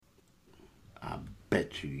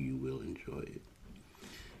bet you will enjoy it.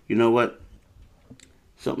 You know what?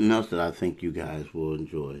 Something else that I think you guys will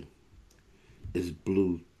enjoy is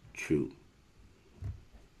Blue Chew.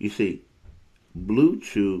 You see, Blue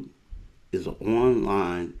Chew is an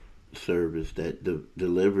online service that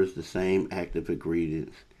delivers the same active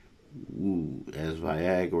ingredients as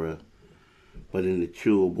Viagra, but in the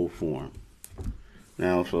chewable form.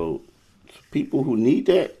 Now, so people who need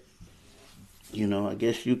that, I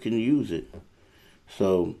guess you can use it.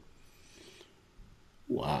 So,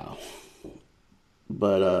 wow.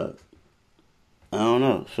 But I don't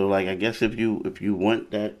know. So, like, I guess if you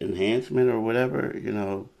want that enhancement or whatever,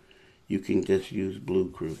 you can just use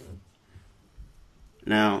Blue Chew.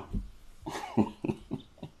 Now, I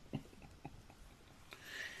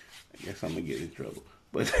guess I'm gonna get in trouble.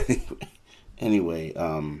 But anyway,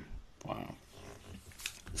 wow.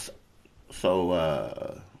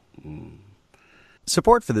 So,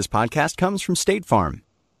 Support for this podcast comes from State Farm.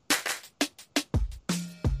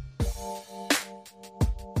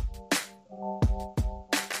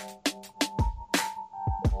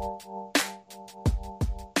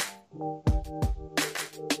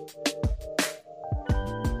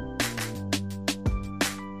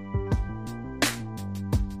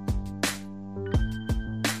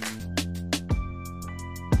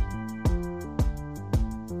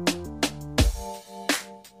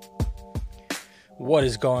 What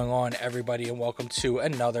is going on, everybody, and welcome to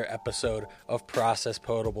another episode of Process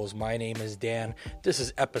Potables. My name is Dan. This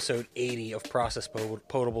is episode 80 of Process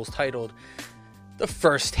Potables, titled The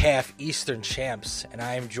First Half Eastern Champs, and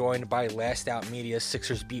I am joined by Last Out Media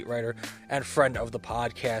Sixers beat writer and friend of the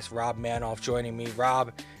podcast, Rob Manoff, joining me.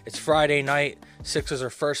 Rob, it's Friday night. Sixers are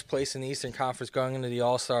first place in the Eastern Conference going into the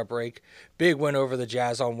All-Star break. Big win over the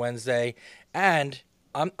Jazz on Wednesday, and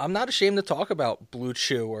I'm not ashamed to talk about Blue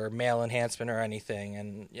Chew or male enhancement or anything,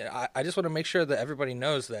 and I just want to make sure that everybody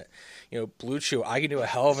knows that Blue Chew, I can do a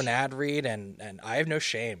hell of an ad read, and I have no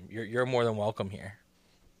shame. You're more than welcome here.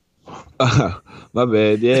 My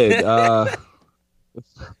bad. Yeah,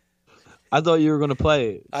 I thought you were gonna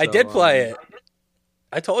play it. I did play it.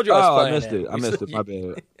 I told you I was playing it. I missed it. My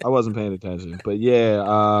bad. I wasn't paying attention, but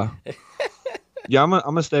yeah, I'm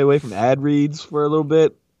gonna stay away from ad reads for a little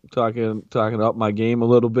bit. Talking up my game a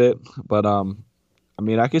little bit, but I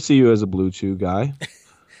mean, I can see you as a Blue Chew guy.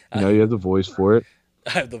 You have the voice for it. I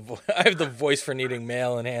have the voice for needing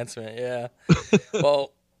male enhancement. Yeah.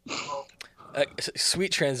 Well,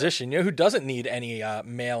 sweet transition. You know who doesn't need any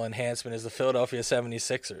male enhancement is the Philadelphia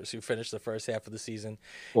 76ers, who finished the first half of the season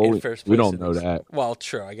in first place. We don't know that. Well,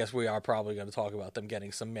 true. I guess we are probably going to talk about them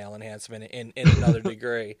getting some male enhancement in another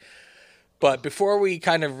degree. But before we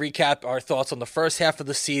kind of recap our thoughts on the first half of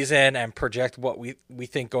the season and project what we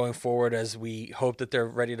think going forward, as we hope that they're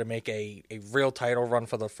ready to make a real title run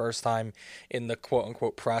for the first time in the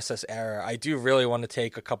quote-unquote process era, I do really want to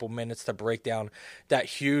take a couple minutes to break down that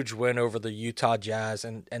huge win over the Utah Jazz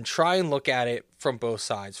and try and look at it from both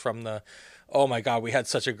sides, from the oh my God, we had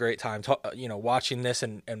such a great time, watching this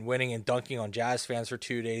and winning and dunking on Jazz fans for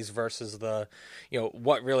 2 days versus the,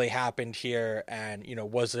 what really happened here. And,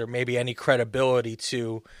 was there maybe any credibility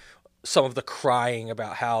to some of the crying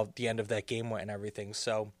about how the end of that game went and everything?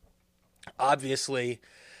 So obviously,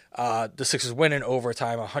 the Sixers win in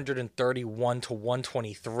overtime,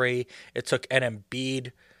 131-123. It took an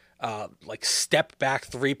Embiid, step back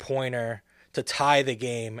 3-pointer to tie the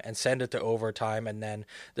game and send it to overtime, and then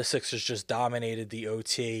the Sixers just dominated the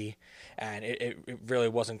OT, and it really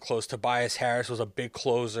wasn't close. Tobias Harris was a big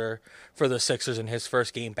closer for the Sixers in his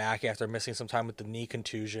first game back after missing some time with the knee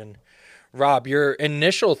contusion. Rob, your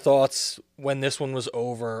initial thoughts when this one was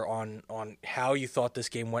over on how you thought this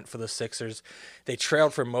game went for the Sixers. They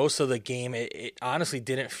trailed for most of the game. It honestly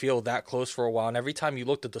didn't feel that close for a while, and every time you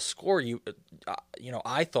looked at the score,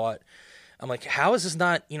 I thought, I'm like, how is this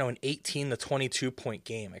not, an 18 to 22 point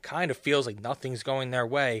game? It kind of feels like nothing's going their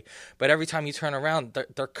way. But every time you turn around,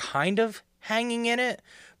 they're kind of hanging in it,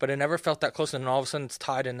 but it never felt that close. And then all of a sudden it's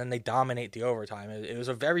tied, and then they dominate the overtime. It was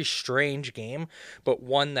a very strange game, but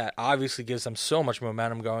one that obviously gives them so much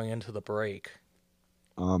momentum going into the break.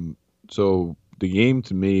 So the game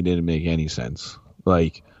to me didn't make any sense.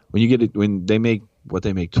 Like when they make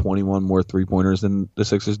 21 more 3-pointers than the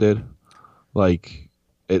Sixers did, like.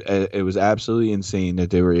 It was absolutely insane that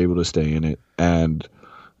they were able to stay in it. And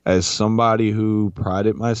as somebody who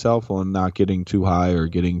prided myself on not getting too high or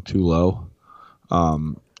getting too low,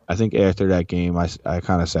 I think after that game, I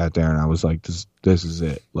kind of sat there and I was like, this is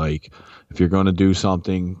it. Like, if you're going to do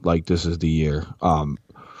something, like, this is the year.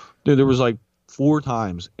 Dude, there was like 4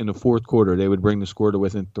 times in the fourth quarter they would bring the score to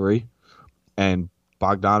within 3, and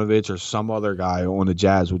Bogdanovich or some other guy on the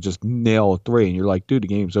Jazz would just nail a three, and you're like, dude, the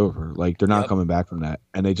game's over. Like, they're not coming back from that.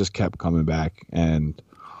 And they just kept coming back. And,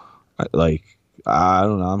 like, I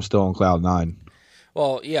don't know. I'm still on cloud nine.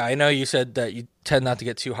 Well, yeah, I know you said that you tend not to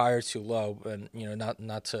get too high or too low, and, you know,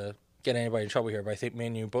 not to get anybody in trouble here, but I think me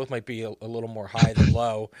and you both might be a little more high than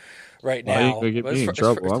low right now. Why you gonna get me in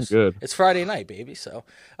trouble? I'm good. It's Friday night, baby. So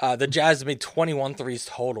the Jazz made 21 threes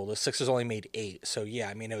total. The Sixers only made 8. So, yeah,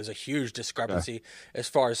 I mean, it was a huge discrepancy as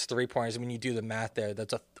far as three-pointers. I mean, you do the math there.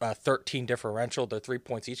 That's a 13 differential. They're 3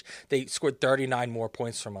 points each. They scored 39 more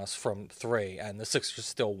points from us from 3, and the Sixers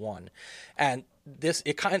still won. And this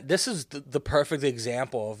is the perfect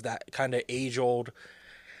example of that kind of age-old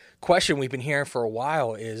question we've been hearing for a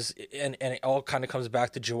while is, and it all kind of comes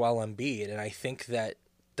back to Joel Embiid, and I think that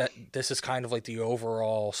this is kind of like the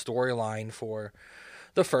overall storyline for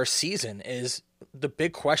the first season. Is the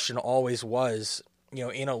big question always was, you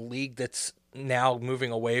know, in a league that's now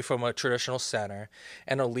moving away from a traditional center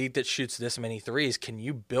and a league that shoots this many threes, can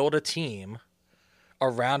you build a team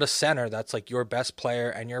around a center that's like your best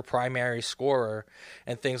player and your primary scorer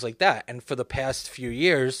and things like that? And for the past few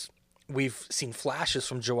years, we've seen flashes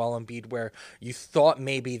from Joel Embiid where you thought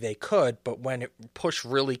maybe they could, but when push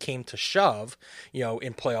really came to shove, you know,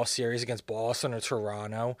 in playoff series against Boston or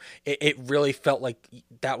Toronto, it really felt like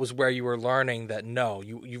that was where you were learning that, no,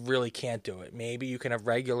 you really can't do it. Maybe you can have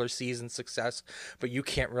regular season success, but you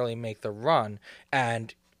can't really make the run.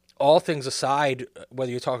 And all things aside,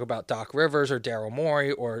 whether you talk about Doc Rivers or Daryl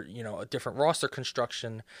Morey or, you know, a different roster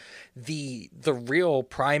construction, the real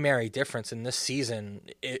primary difference in this season,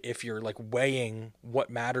 if you're like weighing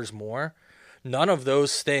what matters more, none of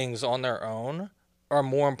those things on their own are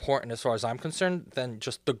more important as far as I'm concerned than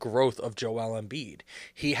just the growth of Joel Embiid.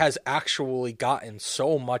 He has actually gotten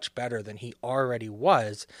so much better than he already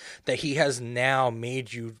was that he has now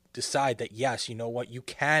made you decide that, yes, you know what, you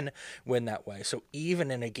can win that way. So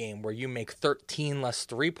even in a game where you make 13 less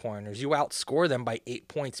three-pointers, you outscore them by 8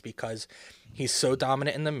 points because he's so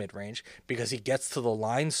dominant in the mid-range, because he gets to the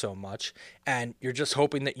line so much, and you're just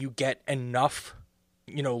hoping that you get enough,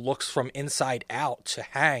 you know, looks from inside out to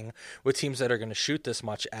hang with teams that are going to shoot this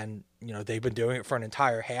much. And, you know, they've been doing it for an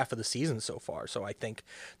entire half of the season so far. So I think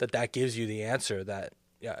that gives you the answer that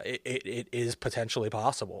it is potentially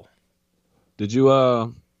possible. Did you,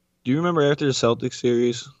 do you remember after the Celtics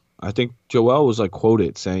series, I think Joel was like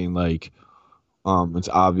quoted saying like, it's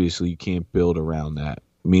obviously you can't build around that,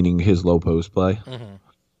 meaning his low post play. Mm-hmm.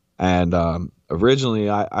 And, originally,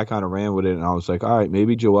 I kind of ran with it, and I was like, all right,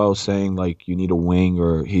 maybe Joel's saying, like, you need a wing,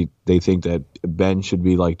 or they think that Ben should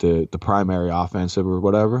be, like, the primary offensive or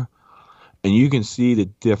whatever. And you can see the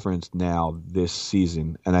difference now this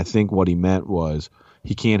season. And I think what he meant was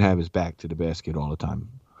he can't have his back to the basket all the time,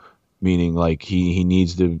 meaning, like, he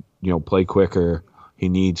needs to, you know, play quicker. He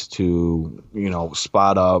needs to, you know,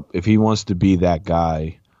 spot up. If he wants to be that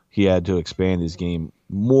guy, he had to expand his game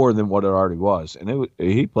more than what it already was. And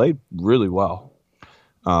he played really well.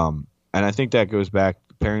 And I think that goes back,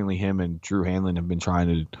 apparently him and Drew Hanlen have been trying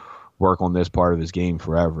to work on this part of his game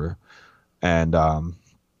forever. And,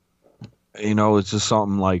 you know, it's just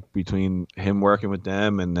something like between him working with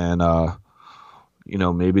them and then, you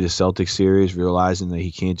know, maybe the Celtics series, realizing that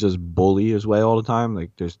he can't just bully his way all the time.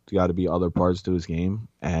 Like, there's got to be other parts to his game.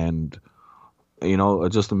 And, you know,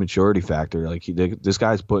 just a maturity factor. Like, this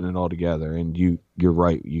guy's putting it all together, and you're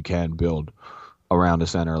right. You can build around a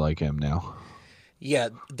center like him now. Yeah,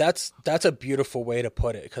 that's a beautiful way to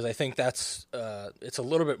put it, because I think that's it's a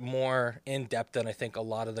little bit more in depth than I think a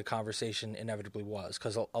lot of the conversation inevitably was.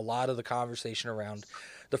 Because a lot of the conversation around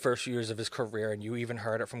the first few years of his career, and you even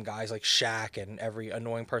heard it from guys like Shaq and every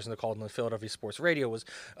annoying person that called in the Philadelphia sports radio, was,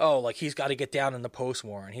 oh, like, he's got to get down in the post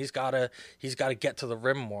more, and he's got to get to the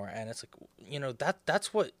rim more. And it's like, you know,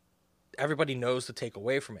 that's what everybody knows to take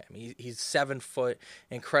away from him. He's 7 foot,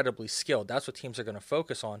 incredibly skilled. That's what teams are going to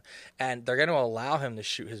focus on, and they're going to allow him to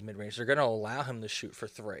shoot his mid-range. They're going to allow him to shoot for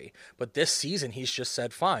 3. But this season, he's just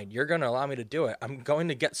said, fine, you're going to allow me to do it. I'm going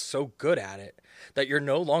to get so good at it that you're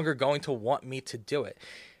no longer going to want me to do it.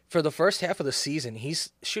 For the first half of the season,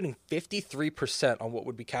 he's shooting 53% on what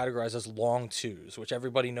would be categorized as long twos, which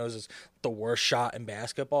everybody knows is the worst shot in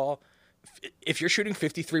basketball. If you're shooting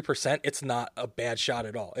 53%, it's not a bad shot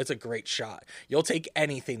at all. It's a great shot. You'll take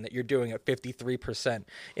anything that you're doing at 53%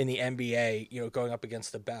 in the NBA, you know, going up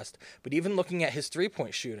against the best. But even looking at his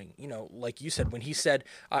three-point shooting, you know, like you said, when he said,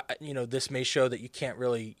 you know, this may show that you can't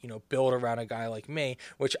really, you know, build around a guy like me,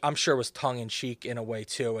 which I'm sure was tongue-in-cheek in a way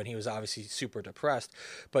too, and he was obviously super depressed.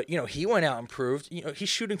 But, you know, he went out and proved, you know, he's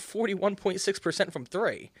shooting 41.6% from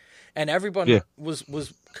 3. And everyone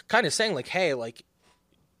was kind of saying, like, hey, like,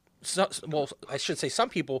 well, I should say some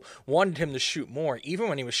people wanted him to shoot more, even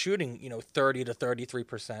when he was shooting, 30 to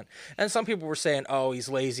 33%. And some people were saying, oh, he's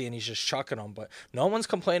lazy and he's just chucking them. But no one's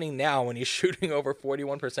complaining now when he's shooting over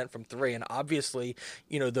 41% from three. And obviously,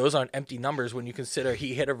 those aren't empty numbers when you consider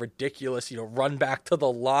he hit a ridiculous, run back to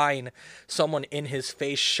the line, someone in his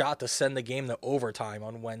face shot to send the game to overtime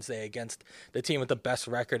on Wednesday against the team with the best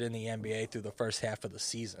record in the NBA through the first half of the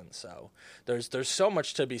season. So there's so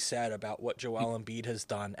much to be said about what Joel Embiid has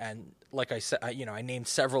done. And like I said, I named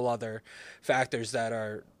several other factors that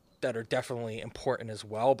are definitely important as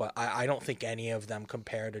well, but I don't think any of them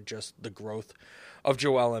compare to just the growth of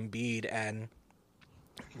Joel Embiid. And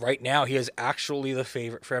right now, he is actually the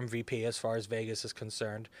favorite for MVP as far as Vegas is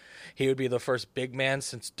concerned. He would be the first big man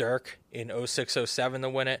since Dirk in 06-07 to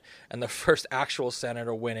win it, and the first actual center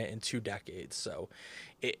to win it in 2 decades. So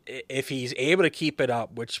if he's able to keep it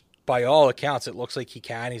up, which by all accounts it looks like he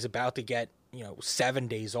can, he's about to get 7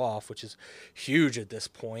 days off, which is huge at this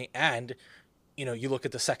point. And, you look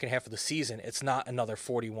at the second half of the season, it's not another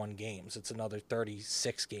 41 games. It's another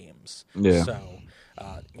 36 games. Yeah. So,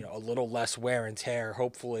 a little less wear and tear,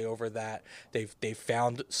 hopefully, over that. They've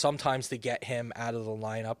found sometimes to get him out of the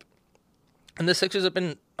lineup. And the Sixers have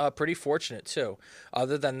been pretty fortunate, too.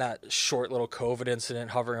 Other than that short little COVID incident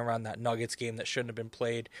hovering around that Nuggets game that shouldn't have been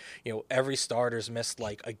played, every starter's missed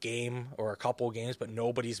like a game or a couple games, but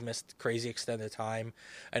nobody's missed crazy extended time.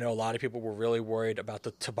 I know a lot of people were really worried about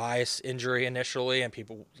the Tobias injury initially, and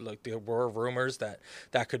there were rumors that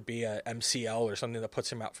could be a MCL or something that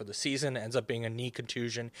puts him out for the season. It ends up being a knee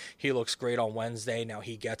contusion. He looks great on Wednesday. Now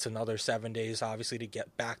he gets another 7 days, obviously, to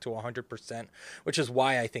get back to 100%, which is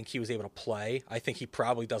why I think he was able to play. I think he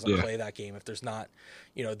probably doesn't play that game if there's not,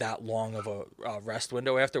 that long of a rest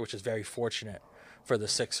window after, which is very fortunate for the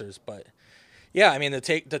Sixers. But yeah, I mean, the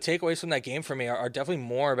takeaways from that game for me are definitely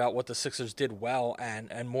more about what the Sixers did well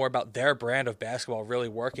and more about their brand of basketball really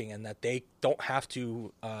working, and that they don't have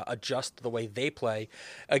to adjust the way they play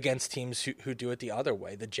against teams who do it the other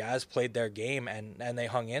way. The Jazz played their game and they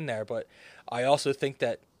hung in there, but I also think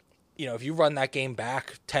that if you run that game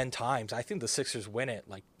back 10 times, I think the Sixers win it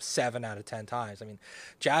like 7 out of 10 times. I mean,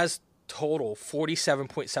 Jazz total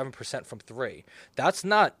 47.7% from three. That's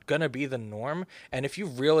not going to be the norm. And if you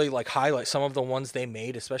really highlight some of the ones they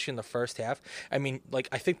made, especially in the first half, I mean,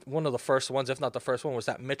 I think one of the first ones, if not the first one, was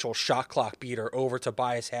that Mitchell shot clock beater over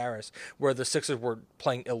Tobias Harris, where the Sixers were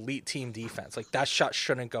playing elite team defense. That shot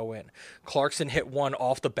shouldn't go in. Clarkson hit one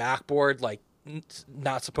off the backboard,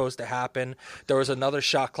 not supposed to happen. There was another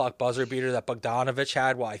shot clock buzzer beater that Bogdanovich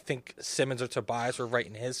had while I think Simmons or Tobias were right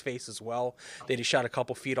in his face as well, that he shot a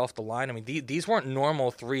couple feet off the line. I mean, these weren't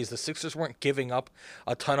normal threes. The Sixers weren't giving up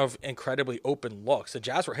a ton of incredibly open looks. The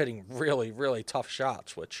Jazz were hitting really, really tough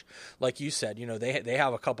shots, which, like you said, they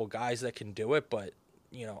have a couple guys that can do it, but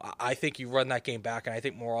I think you run that game back, and I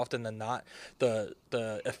think more often than not, the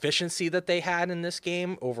efficiency that they had in this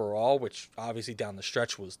game overall, which obviously down the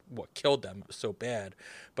stretch was what killed them, it was so bad,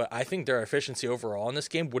 but I think their efficiency overall in this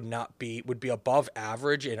game would be above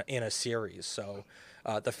average in a series. So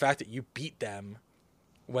the fact that you beat them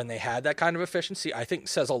when they had that kind of efficiency, I think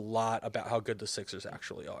says a lot about how good the Sixers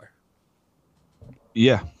actually are.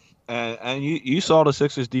 Yeah, and you saw the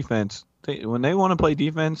Sixers defense. When they want to play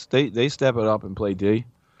defense, they step it up and play D.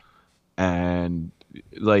 And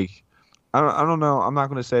I don't know. I'm not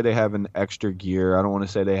going to say they have an extra gear. I don't want to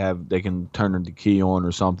say they can turn the key on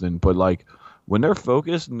or something. But when they're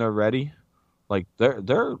focused and they're ready,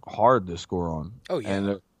 they're hard to score on. Oh yeah,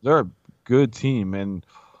 and they're a good team. And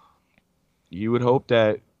you would hope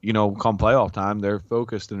that come playoff time they're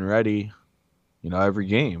focused and ready. Every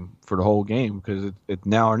game for the whole game, because it's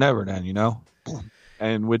now or never. Then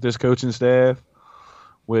And with this coaching staff,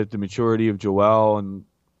 with the maturity of Joel, and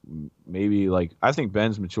maybe I think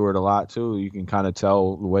Ben's matured a lot too. You can kind of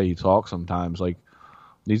tell the way he talks sometimes.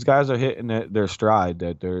 These guys are hitting their stride,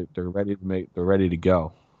 that they're ready to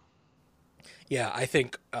go. Yeah, I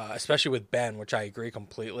think especially with Ben, which I agree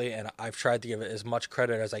completely, and I've tried to give it as much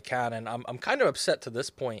credit as I can, and I'm kind of upset to this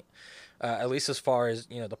point. At least as far as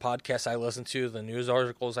the podcasts I listen to, the news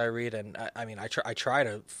articles I read, and I try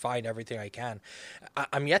to find everything I can.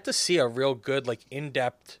 I'm yet to see a real good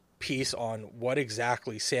in-depth piece on what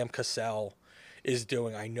exactly Sam Cassell is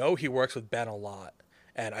doing. I know he works with Ben a lot,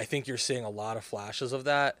 and I think you're seeing a lot of flashes of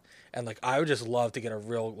that. And I would just love to get a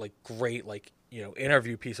real great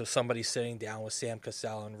interview piece of somebody sitting down with Sam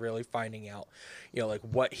Cassell and really finding out,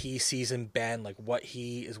 what he sees in Ben, what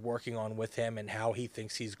he is working on with him and how he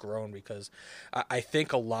thinks he's grown. Because I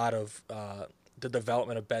think a lot of the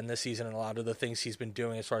development of Ben this season and a lot of the things he's been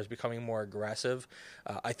doing as far as becoming more aggressive,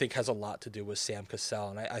 I think has a lot to do with Sam Cassell.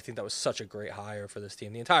 And I think that was such a great hire for this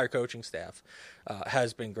team. The entire coaching staff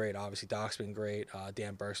has been great. Obviously, Doc's been great.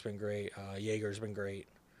 Dan Burke's been great. Yeager's been great.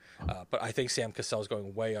 But I think Sam Cassell's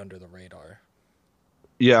going way under the radar.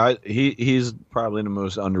 Yeah, he's probably the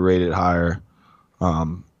most underrated hire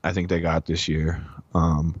I think they got this year.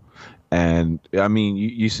 And I mean,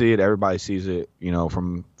 you see it, everybody sees it,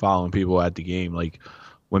 from following people at the game. Like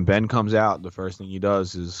when Ben comes out, the first thing he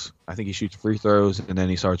does is I think he shoots free throws and then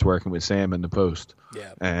he starts working with Sam in the post.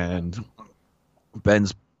 Yeah. And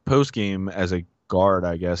Ben's post game as a guard,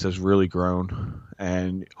 I guess, has really grown.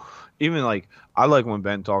 And even I like when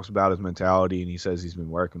Ben talks about his mentality and he says he's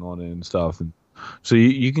been working on it and stuff. And so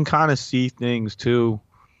you can kind of see things too,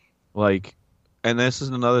 and this is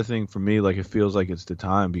another thing for me, it feels like it's the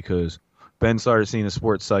time because Ben started seeing a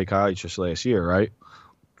sports psychiatrist last year, right?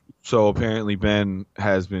 So apparently Ben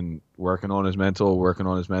has been working on his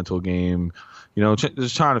mental game,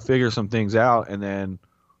 just trying to figure some things out. And then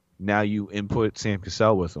now you input Sam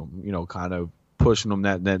Cassell with him, kind of pushing him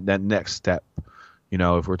that next step,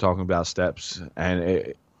 if we're talking about steps.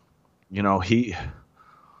 And,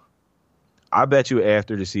 I bet you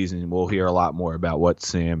after the season we'll hear a lot more about what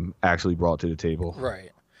Sam actually brought to the table.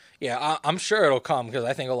 Right. Yeah, I'm sure it'll come because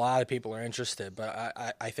I think a lot of people are interested.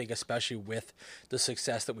 But I think especially with the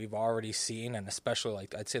success that we've already seen, and especially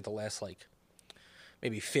I'd say the last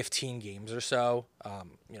maybe 15 games or so,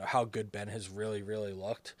 how good Ben has really, really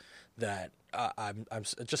looked. That I'm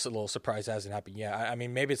just a little surprised it hasn't happened yet. I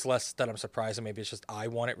mean, maybe it's less that I'm surprised, and maybe it's just I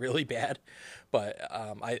want it really bad. But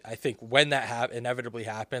I think when that inevitably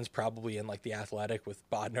happens, probably in The Athletic with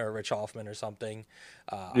Bodner or Rich Hoffman or something,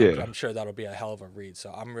 I'm sure that'll be a hell of a read.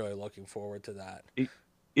 So I'm really looking forward to that.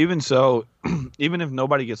 Even so, even if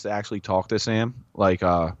nobody gets to actually talk to Sam,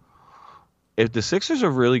 if the Sixers are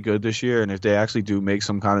really good this year and if they actually do make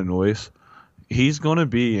some kind of noise, he's going to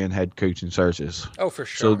be in head coaching searches. Oh, for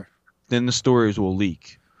sure. So then the stories will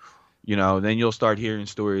leak. Then you'll start hearing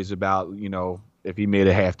stories about, if he made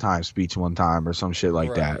a halftime speech one time or some shit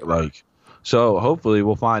like that. So hopefully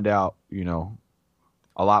we'll find out,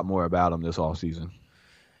 a lot more about him this offseason.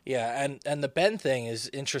 Yeah, and the Ben thing is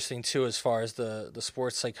interesting too, as far as the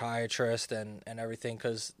sports psychiatrist and everything,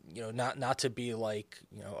 because not to be a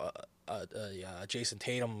Jason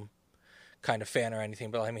Tatum kind of fan or anything,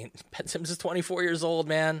 but I mean, Ben Simmons is 24 years old,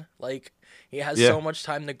 man. He has so much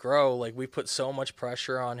time to grow. We put so much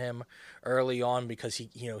pressure on him early on because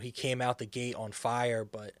he came out the gate on fire,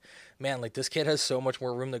 but man, this kid has so much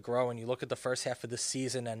more room to grow. And you look at the first half of the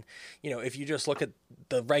season, and if you just look at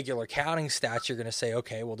the regular counting stats, you're going to say,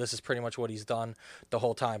 okay, well, this is pretty much what he's done the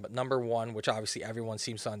whole time. But number one, which obviously everyone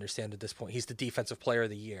seems to understand at this point, he's the defensive player of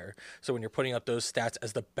the year. So when you're putting up those stats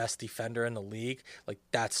as the best defender in the league,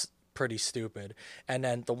 that's pretty stupid. And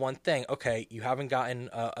then the one thing, okay, you haven't gotten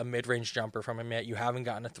a mid-range jumper from him yet. You haven't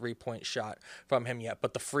gotten a three-point shot from him yet,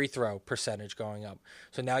 but the free throw percentage going up.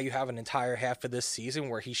 So now you have an entire half of this season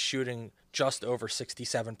where he's shooting just over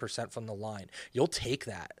 67% from the line. You'll take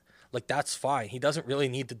that. That's fine. He doesn't really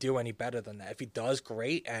need to do any better than that. If he does,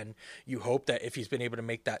 great, and you hope that if he's been able to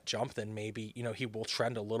make that jump, then maybe, he will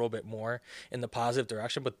trend a little bit more in the positive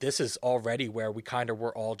direction. But this is already where we kind of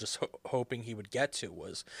were all just hoping he would get to,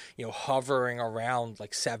 was, hovering around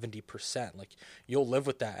 70%. You'll live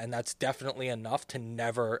with that, and that's definitely enough to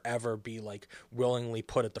never, ever be, willingly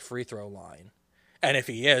put at the free throw line. And if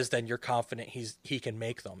he is, then you're confident he can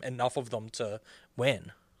make them, enough of them to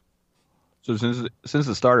win. So since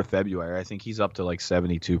the start of February, I think he's up to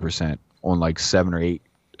 72% on 7 or 8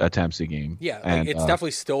 attempts a game. Yeah, and it's definitely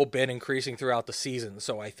still been increasing throughout the season.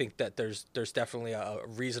 So I think that there's definitely a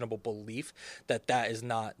reasonable belief that's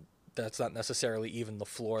not necessarily even the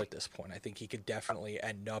floor at this point. I think he could definitely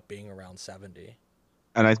end up being around 70.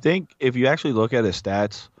 And I think if you actually look at his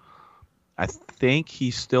stats, I think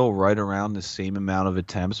he's still right around the same amount of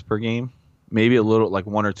attempts per game, maybe a little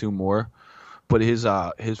 1 or 2 more. But his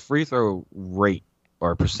free throw rate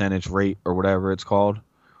or percentage rate or whatever it's called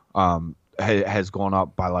has gone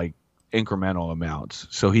up by incremental amounts.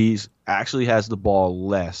 So he's actually has the ball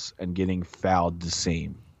less and getting fouled the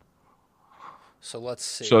same. So let's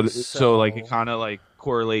see. So it kind of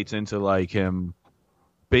correlates into him.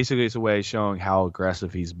 Basically, it's a way of showing how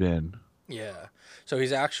aggressive he's been. Yeah. So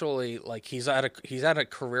he's actually he's at a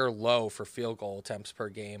career low for field goal attempts per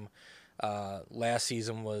game. Last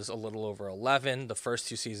season was a little over 11. The first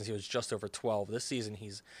 2 seasons he was just over 12. This season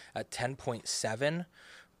he's at 10.7,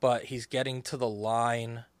 but he's getting to the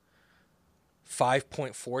line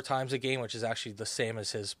 5.4 times a game, which is actually the same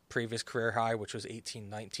as his previous career high, which was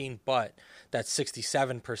 18-19. But that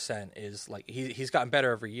 67% is like he's gotten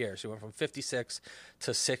better every year. So he went from 56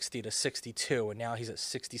 to 60 to 62, and now he's at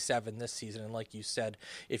 67 this season. And like you said,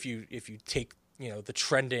 if you take the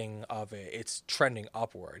trending of it, it's trending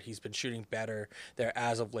upward. He's been shooting better there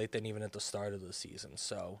as of late than even at the start of the season.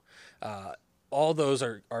 So all those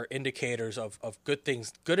are indicators of good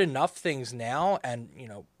things, good enough things now, and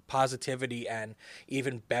positivity and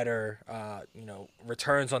even better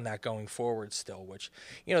returns on that going forward still, which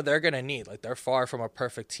they're going to need. Like, they're far from a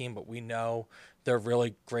perfect team, but we know they're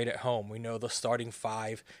really great at home. We know the starting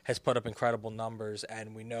five has put up incredible numbers,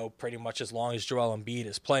 and we know pretty much as long as Joel Embiid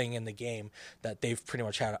is playing in the game that they've pretty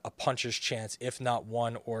much had a puncher's chance, if not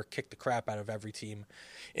one, or kick the crap out of every team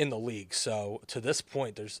in the league. So to this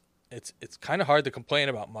point, it's kind of hard to complain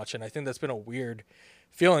about much, and I think that's been a weird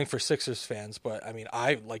feeling for Sixers fans. But I mean,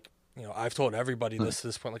 I've told everybody this to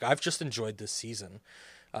this point. Like, I've just enjoyed this season.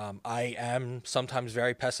 I am sometimes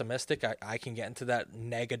very pessimistic. I can get into that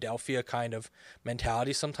Negadelphia kind of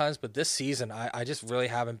mentality sometimes, but this season I just really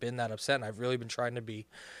haven't been that upset, and I've really been trying to be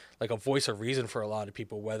like a voice of reason for a lot of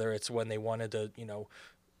people, whether it's when they wanted to,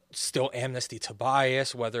 still amnesty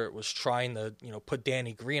Tobias, whether it was trying to, put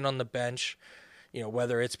Danny Green on the bench,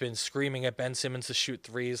 whether it's been screaming at Ben Simmons to shoot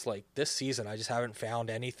threes. Like, this season, I just haven't found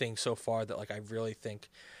anything so far that, like, I really think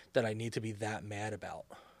that I need to be that mad about.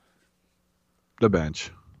 The bench.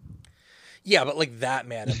 Yeah, but like that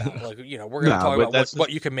mad about, like, we're going to talk about what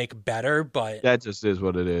you can make better, but that just is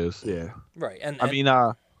what it is. Yeah. Right. And I mean,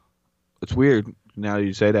 it's weird now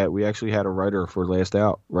you say that. We actually had a writer for Last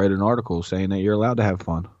Out write an article saying that you're allowed to have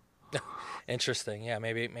fun. Interesting. Yeah,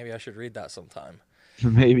 maybe I should read that sometime.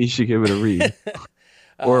 Maybe you should give it a read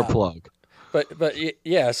or a plug. But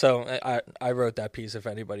yeah, so I wrote that piece if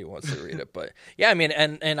anybody wants to read it. But yeah, I mean,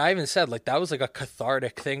 and I even said, like, that was like a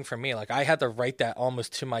cathartic thing for me. Like, I had to write that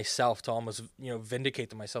almost to myself to almost, vindicate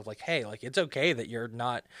to myself, like, hey, like, it's okay that you're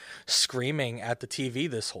not screaming at the TV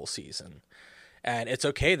this whole season. And it's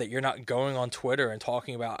okay that you're not going on Twitter and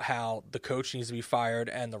talking about how the coach needs to be fired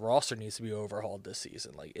and the roster needs to be overhauled this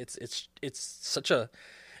season. Like, it's such a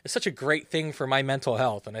great thing for my mental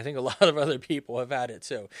health, and I think a lot of other people have had it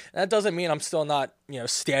too. And that doesn't mean I'm still not,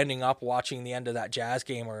 standing up watching the end of that Jazz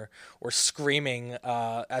game or screaming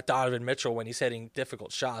at Donovan Mitchell when he's hitting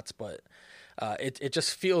difficult shots, but it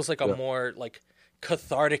just feels like a more like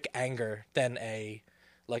cathartic anger than a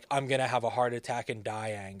like I'm gonna have a heart attack and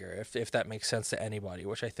die anger, if that makes sense to anybody,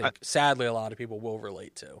 which I think sadly a lot of people will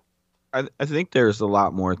relate to. I think there's a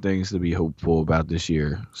lot more things to be hopeful about this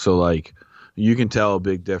year. So, like, you can tell a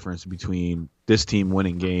big difference between this team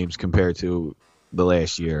winning games compared to the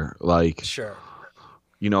last year. Like, sure,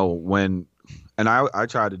 I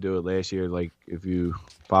tried to do it last year. Like, if you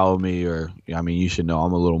follow me, you should know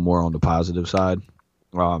I'm a little more on the positive side.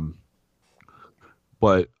 But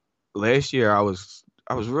last year I was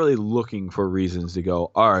really looking for reasons to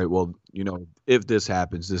go, all right, well, if this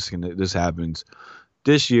happens, this happens.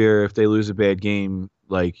 This year, if they lose a bad game,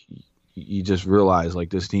 like, you just realize, like,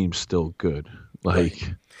 this team's still good. Like,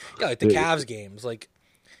 yeah, like the Cavs games, like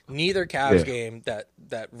neither Cavs game that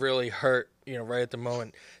really hurt, right at the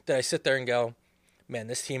moment, that I sit there and go, man,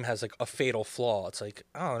 this team has like a fatal flaw. It's like,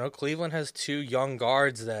 I don't know, Cleveland has two young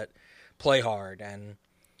guards that play hard, and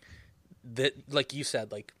that, like you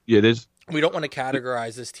said, like, we don't want to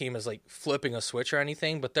categorize this team as like flipping a switch or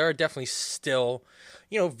anything, but there are definitely still,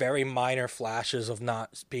 very minor flashes of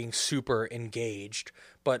not being super engaged,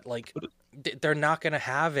 but like they're not going to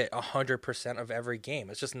have it 100% of every game.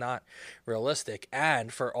 It's just not realistic.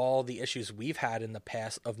 And for all the issues we've had in the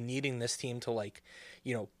past of needing this team to, like,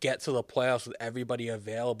 get to the playoffs with everybody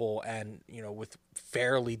available and, with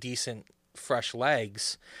fairly decent fresh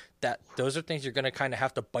legs, that those are things you're going to kind of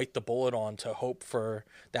have to bite the bullet on to hope for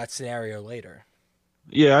that scenario later.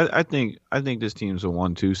 Yeah, I think this team's a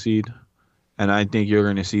 1-2 seed, and I think you're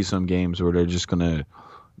going to see some games where they're just going to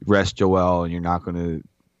rest Joel, and you're not going to,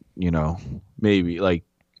 maybe like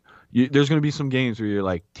there's going to be some games where you're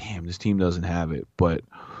like, damn, this team doesn't have it, but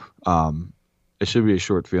it should be a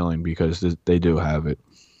short feeling because they do have it.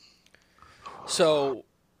 So,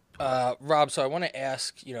 Rob, so I want to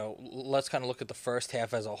ask, let's kind of look at the first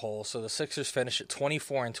half as a whole. So the Sixers finish at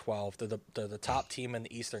 24-12. They're the top team in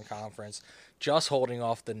the Eastern Conference, just holding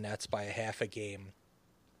off the Nets by a half a game.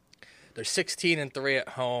 They're 16-3 at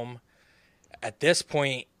home. At this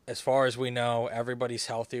point, as far as we know, everybody's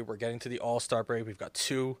healthy. We're getting to the All-Star break. We've got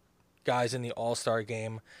two guys in the All-Star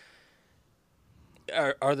game.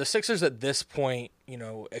 are the Sixers at this point,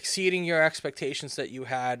 exceeding your expectations that you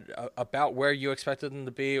had about where you expected them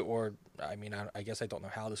to be? Or, I mean, I guess I don't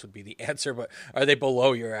know how this would be the answer, but are they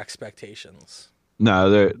below your expectations?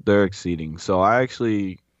 No, they're exceeding. So I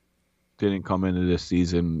actually didn't come into this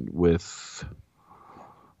season with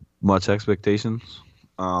much expectations.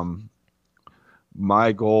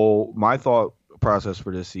 My thought process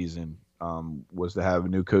for this season was to have a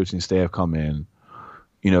new coaching staff come in,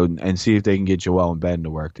 and see if they can get Joel and Ben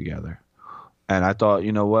to work together. And I thought,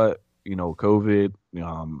 you know what, COVID,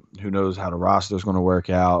 who knows how the roster is going to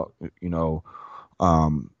work out, who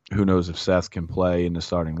knows if Seth can play in the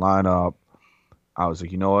starting lineup. I was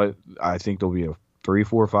like, you know what, I think there'll be a 3,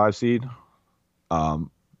 4, 5 seed.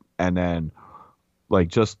 And then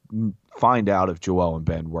just find out if Joel and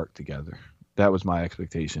Ben work together. That was my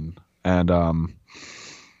expectation. And,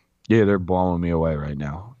 yeah, they're blowing me away right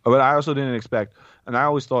now. But I also didn't expect, and I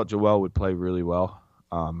always thought Joel would play really well.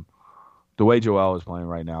 The way Joel is playing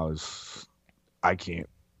right now is, if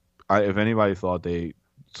anybody thought they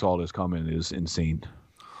saw this coming, it is insane.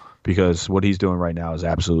 Because what he's doing right now is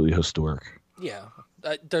absolutely historic. Yeah.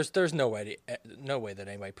 There's no way that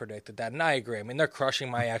anybody predicted that. And I agree. I mean, they're crushing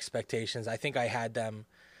my expectations. I think I had them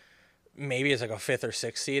maybe as like a 5th or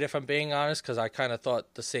 6th seed, if I'm being honest, because I kind of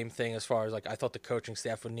thought the same thing as far as I thought the coaching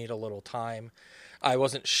staff would need a little time. I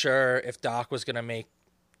wasn't sure if Doc was going to make,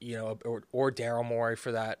 or Daryl Morey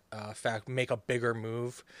for that fact, make a bigger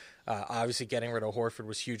move. Obviously, getting rid of Horford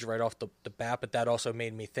was huge right off the bat, but that also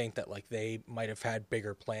made me think that they might have had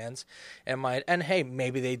bigger plans, and hey,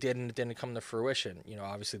 maybe they did and it didn't come to fruition.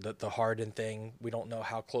 Obviously the Harden thing, we don't know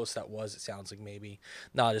how close that was. It sounds like maybe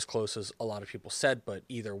not as close as a lot of people said, but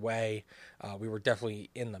either way, we were definitely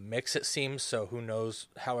in the mix, it seems. So who knows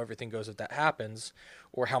how everything goes if that happens,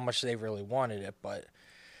 or how much they really wanted it. But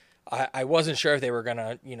I wasn't sure if they were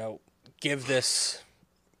gonna give this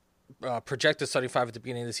projected starting 5 at the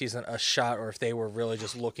beginning of the season a shot, or if they were really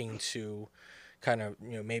just looking to kind of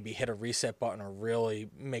maybe hit a reset button or really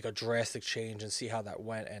make a drastic change and see how that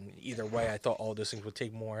went. And either way, I thought all those things would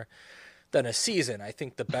take more than a season. I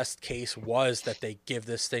think the best case was that they give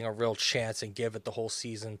this thing a real chance and give it the whole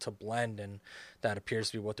season to blend, and that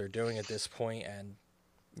appears to be what they're doing at this point. And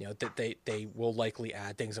they will likely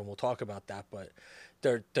add things, and we'll talk about that, but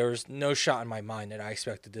there's no shot in my mind that I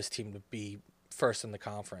expected this team to be first in the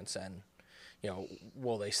conference. And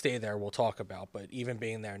will they stay there, we'll talk about. But even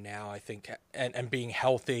being there now, I think, and being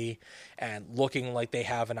healthy and looking like they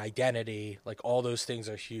have an identity, all those things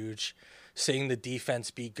are huge. Seeing the defense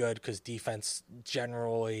be good, because defense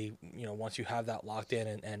generally, once you have that locked in,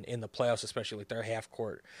 and in the playoffs especially, their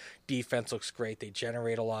half-court defense looks great. They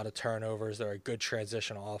generate a lot of turnovers. They're a good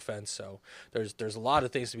transitional offense. So there's a lot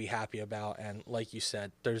of things to be happy about. And like you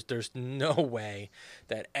said, there's no way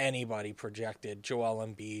that anybody projected Joel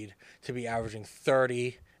Embiid to be averaging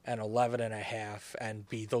 30 and 11.5 and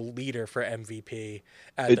be the leader for MVP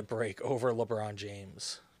at the break over LeBron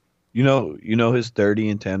James. His 30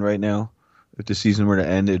 and 10 right now. If the season were to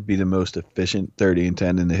end, it'd be the most efficient 30 and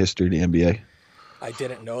 10 in the history of the NBA. I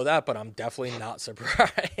didn't know that, but I'm definitely not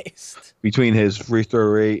surprised. Between his free throw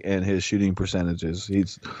rate and his shooting percentages,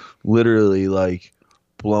 he's literally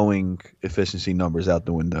blowing efficiency numbers out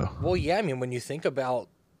the window. Well, yeah, I mean, when you think about,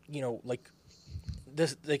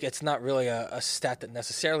 this, it's not really a stat that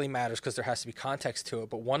necessarily matters because there has to be context to it,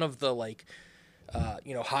 but one of the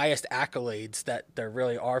highest accolades that there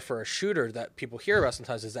really are for a shooter that people hear about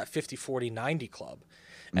sometimes is that 50-40-90 club.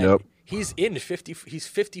 And yep. He's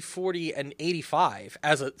 50-40 and 85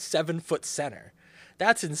 as a 7-foot center.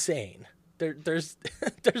 That's insane. There's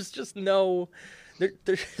just no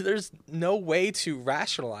there's no way to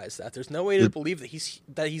rationalize that. There's no way to believe that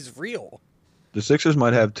he's real. The Sixers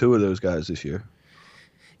might have 2 of those guys this year.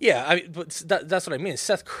 Yeah, but that's what I mean.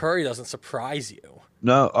 Seth Curry doesn't surprise you.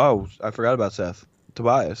 No, I forgot about Seth.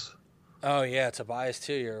 Tobias. Oh, yeah, Tobias,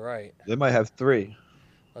 too. You're right. They might have 3.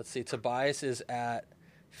 Let's see. Tobias is at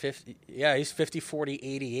 50. Yeah, he's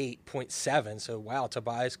 50-40-88.7. So, wow,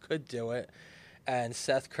 Tobias could do it. And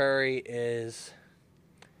Seth Curry is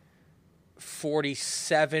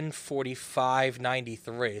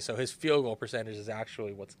 47-45-93. So his field goal percentage is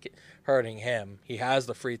actually what's hurting him. He has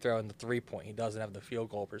the free throw and the 3-point. He doesn't have the field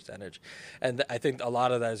goal percentage. And I think a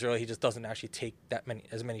lot of that is really he just doesn't actually take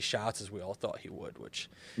as many shots as we all thought he would, which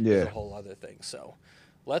is a whole other thing. So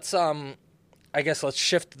let's let's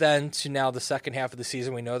shift then to now the second half of the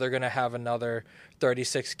season. We know they're going to have another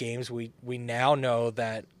 36 games. We now know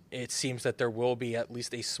that it seems that there will be at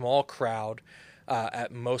least a small crowd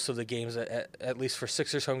at most of the games. At least for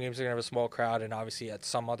Sixers home games, they're going to have a small crowd, and obviously at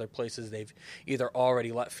some other places they've either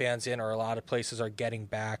already let fans in or a lot of places are getting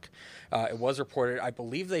back. It was reported, I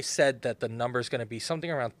believe they said that the number is going to be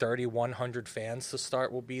something around 3,100 fans to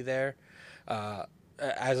start will be there.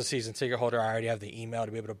 As a season ticket holder, I already have the email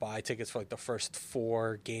to be able to buy tickets for like the first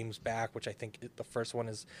 4 games back, which I think the first one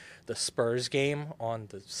is the Spurs game on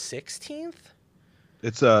the 16th.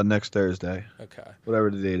 It's next Thursday. Okay. Whatever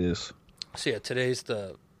the date is. So yeah, today's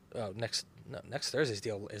the next Thursday's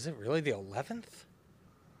the, is it really the 11th?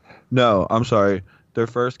 No, I'm sorry. Their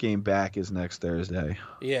first game back is next Thursday.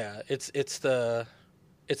 Yeah, it's the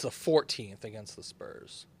 14th against the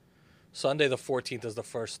Spurs. Sunday the 14th is the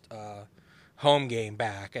first home game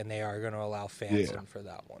back, and they are going to allow fans in for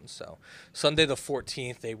that one. So Sunday the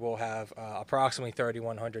 14th, they will have approximately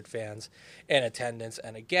 3,100 fans in attendance.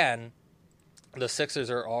 And again, the Sixers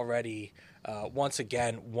are already, once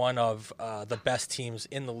again, one of the best teams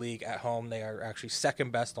in the league at home. They are actually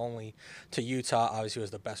second best only to Utah, obviously, who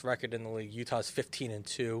has the best record in the league. Utah's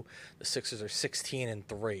 15-2. The Sixers are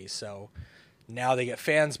 16-3. So now they get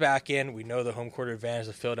fans back in. We know the home court advantage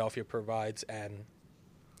that Philadelphia provides. And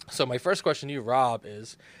so my first question to you, Rob,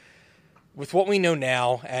 is with what we know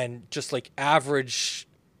now and just like average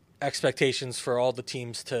expectations for all the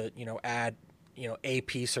teams to, add, a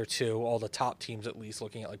piece or two, all the top teams at least,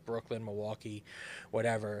 looking at like Brooklyn, Milwaukee,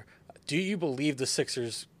 whatever, do you believe the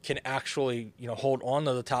Sixers can actually, hold on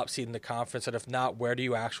to the top seed in the conference? And if not, where do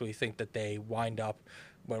you actually think that they wind up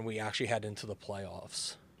when we actually head into the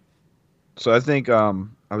playoffs? So I think I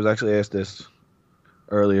was actually asked this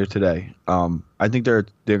earlier today. I think they're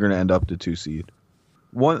going to end up the 2 seed.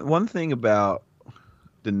 One thing about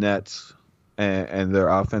the Nets and their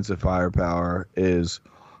offensive firepower is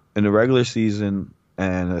in the regular season,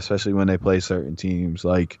 and especially when they play certain teams,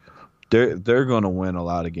 like they're going to win a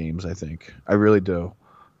lot of games. I think I really do.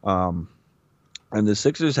 And the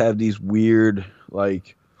Sixers have these weird,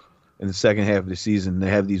 like in the second half of the season, they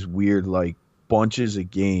have these weird like bunches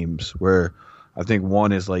of games where I think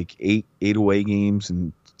one is like eight away games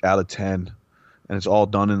and out of 10, and it's all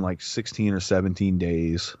done in like 16 or 17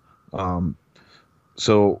 days.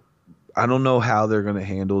 So I don't know how they're going to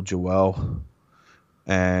handle Joel,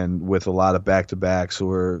 and with a lot of back-to-backs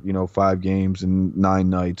or 5 games in 9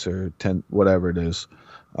 nights or 10, whatever it is.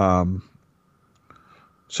 So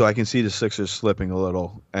I can see the Sixers slipping a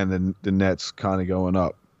little, and then the Nets kind of going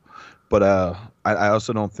up. But I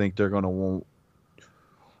also don't think they're going to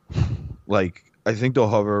I think they'll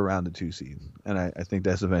hover around the 2 seed, and I think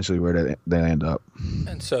that's eventually where they end up.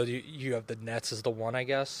 And so you have the Nets as the 1, I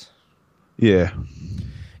guess? Yeah.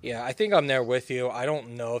 Yeah, I think I'm there with you. I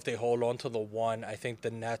don't know if they hold on to the 1. I think the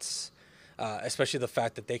Nets, especially the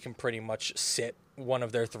fact that they can pretty much sit one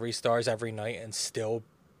of their 3 stars every night and still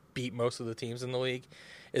beat most of the teams in the league,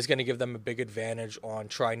 is going to give them a big advantage on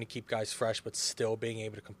trying to keep guys fresh but still being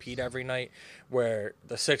able to compete every night, where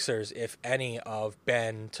the Sixers, if any of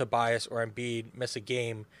Ben, Tobias, or Embiid miss a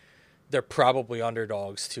game, they're probably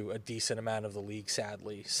underdogs to a decent amount of the league,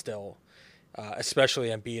 sadly, still. Especially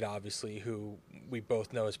Embiid, obviously, who we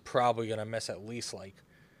both know is probably going to miss at least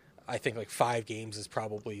I think 5 games is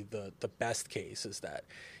probably the best case, is that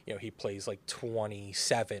he plays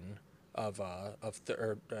 27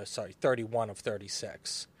 31 of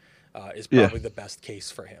 36 is probably the best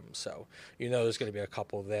case for him. So there's going to be a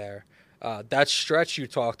couple there. That stretch you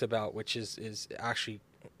talked about, which is actually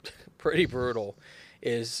pretty brutal,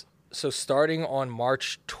 is so starting on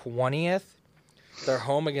March 20th. They're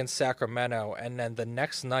home against Sacramento, and then the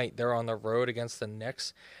next night they're on the road against the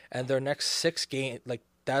Knicks, and their next 6 game,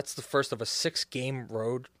 that's the first of a 6-game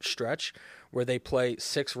road stretch where they play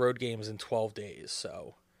 6 road games in 12 days.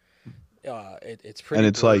 So it's pretty. And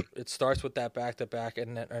it's brutal. It starts with that back-to-back,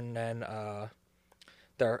 and then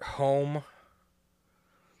they're home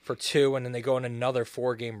for 2, and then they go on another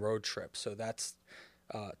 4-game road trip. So that's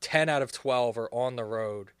 10 out of 12 are on the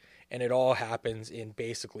road, and it all happens in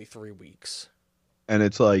basically 3 weeks. And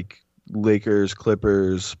it's Lakers,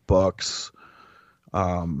 Clippers, Bucks.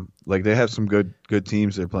 They have some good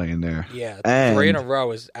teams they're playing there. Yeah, and 3 in a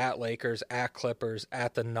row is at Lakers, at Clippers,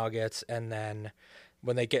 at the Nuggets, and then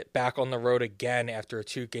when they get back on the road again after a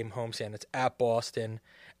 2-game homestand, it's at Boston,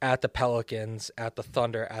 at the Pelicans, at the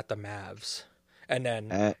Thunder, at the Mavs, and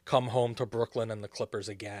then come home to Brooklyn and the Clippers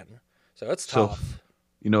again. So it's tough. So,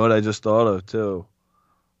 you know what I just thought of too?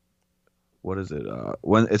 What is it?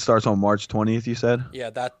 When it starts on March 20th, you said? Yeah,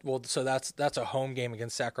 that's a home game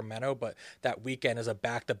against Sacramento, but that weekend is a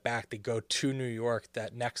back-to-back to go to New York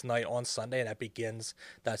that next night on Sunday, and that begins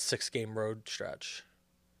that 6-game road stretch.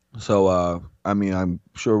 So, I mean, I'm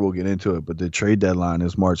sure we'll get into it, but the trade deadline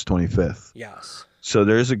is March 25th. Yes. So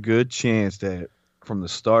there's a good chance that from the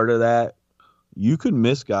start of that, you could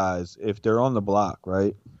miss guys if they're on the block,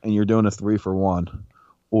 right? And you're doing a 3-for-1,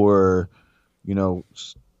 or you know,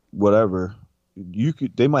 whatever.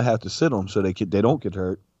 They might have to sit them so they don't get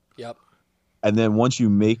hurt. Yep. And then once you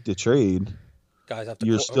make the trade, Guys have to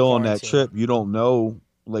you're still on that quarantine. trip. You don't know,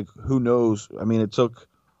 like, who knows? I mean, it took.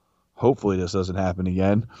 Hopefully, this doesn't happen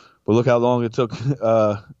again. But look how long it took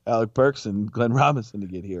Alec Burks and Glenn Robinson to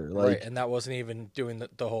get here. Right, Like, and that wasn't even doing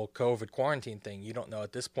the whole COVID quarantine thing. You don't know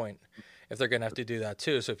at this point if they're going to have to do that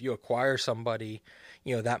too. So if you acquire somebody,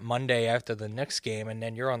 that Monday after the next game, and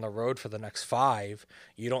then you're on the road for the next 5,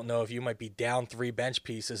 you don't know if you might be down 3 bench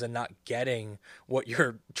pieces and not getting what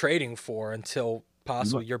you're trading for until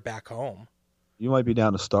possibly you're back home. you might be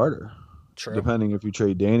down a starter, True. depending if you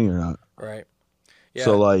trade Danny or not. Right. Yeah.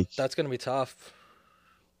 So, like, that's going to be tough.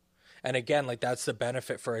 And again, like that's the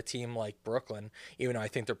benefit for a team like Brooklyn, even though I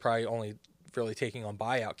think they're probably only really taking on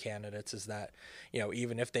buyout candidates, is that,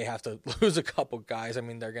 even if they have to lose a couple guys, I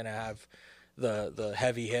mean, they're going to have the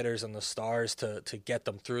heavy hitters and the stars to get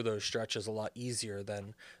them through those stretches a lot easier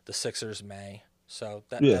than the Sixers may. So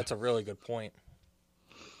yeah, that's a really good point.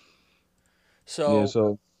 yeah. So,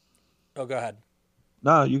 So, go ahead.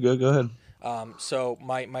 nah, you good? Go ahead. So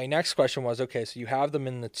my next question was, okay, so you have them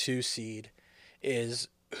in the 2 seed. Is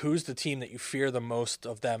who's the team that you fear the most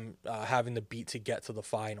of them having to beat to get to the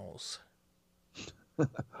finals?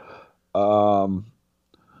 Um,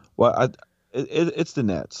 well, it's the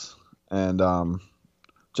Nets, and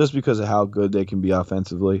just because of how good they can be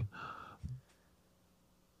offensively.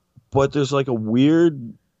 But there's like a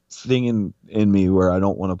weird thing in me where I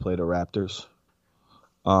don't want to play the Raptors.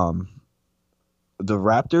 Um, the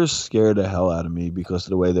Raptors scare the hell out of me because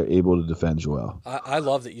of the way they're able to defend Joel. I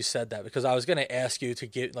love that you said that, because I was going to ask you to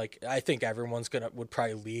get, like, I think everyone's would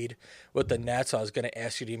probably lead with the Nets. So I was going to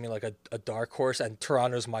ask you to give me like a dark horse, and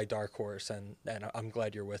Toronto's my dark horse, and I'm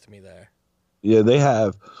glad you're with me there. Yeah, they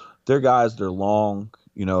have their guys. They're long,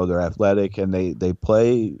 they're athletic, and they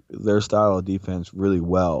play their style of defense really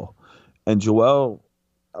well. And Joel,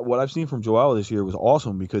 what I've seen from Joel this year was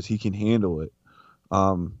awesome because he can handle it.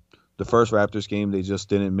 The first Raptors game, they just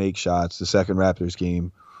didn't make shots. The second Raptors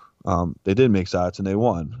game, they did make shots and they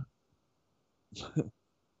won.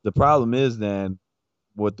 The problem is then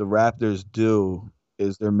what the Raptors do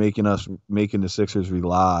is they're making the Sixers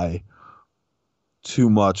rely too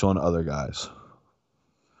much on other guys.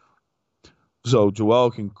 So Joel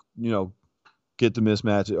can, get the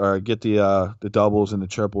mismatch or get the doubles and the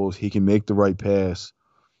triples. He can make the right pass,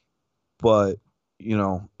 but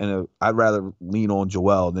I'd rather lean on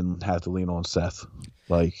Joel than have to lean on Seth.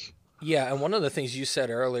 Like, Yeah, and one of the things you said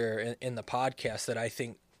earlier in the podcast that I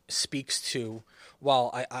think speaks to,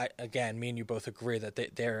 while I again, me and you both agree that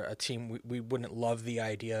they're a team we wouldn't love the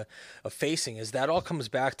idea of facing, is that all comes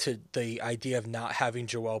back to the idea of not having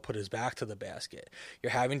Joel put his back to the basket.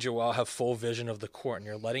 You're having Joel have full vision of the court, and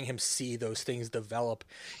you're letting him see those things develop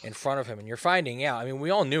in front of him, and you're finding out. I mean,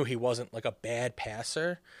 we all knew he wasn't like a bad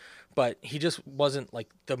passer, but he just wasn't like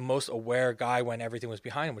the most aware guy when everything was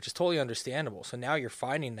behind him, which is totally understandable. So now you're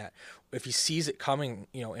finding that if he sees it coming,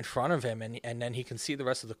 in front of him, and then he can see the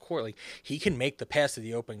rest of the court, like he can make the pass to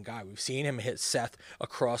the open guy. We've seen him hit Seth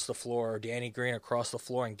across the floor or Danny Green across the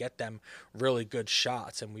floor and get them really good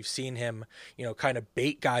shots. And we've seen him, kind of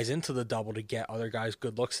bait guys into the double to get other guys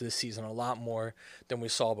good looks this season a lot more than we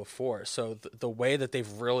saw before. So the way that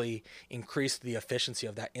they've really increased the efficiency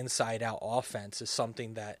of that inside out offense is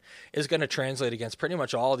something that is going to translate against pretty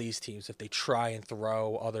much all of these teams if they try and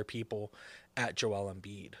throw other people at Joel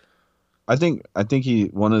Embiid. I think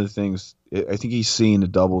one of the things I think he's seeing the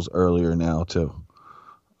doubles earlier now too.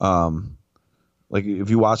 Like if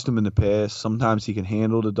you watched him in the past, sometimes he can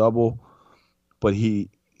handle the double, but he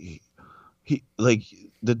like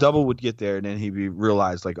the double would get there and then he'd be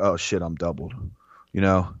realized like, oh shit, I'm doubled.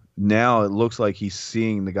 Now it looks like he's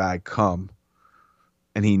seeing the guy come,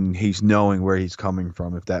 and he's knowing where he's coming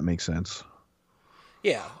from, if that makes sense.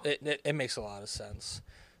 Yeah, it makes a lot of sense.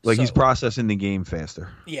 Like he's processing the game faster.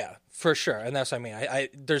 Yeah, for sure, and that's what I mean.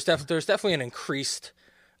 There's definitely an increased,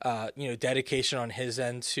 dedication on his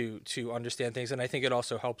end to understand things, and I think it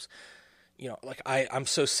also helps. Like I'm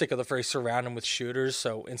so sick of the phrase surround him with shooters.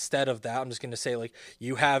 So instead of that, I'm just going to say, like,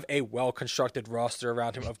 you have a well-constructed roster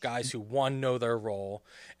around him of guys who, know their role,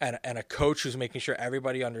 and a coach who's making sure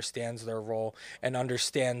everybody understands their role and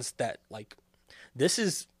understands that, like, this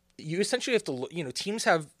is you essentially have to, teams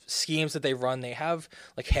have schemes that they run. They have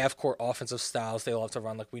like half court offensive styles they love to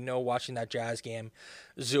run. Like we know watching that Jazz game,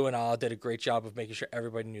 Zoo and Ala did a great job of making sure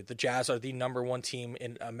everybody knew the Jazz are the number one team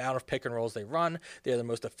in amount of pick and rolls they run. They're the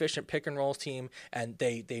most efficient pick and rolls team. And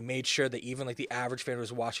they made sure that even like the average fan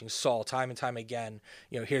was watching Saul time and time again,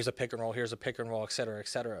 here's a pick and roll, et cetera, et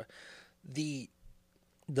cetera.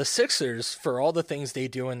 The Sixers, for all the things they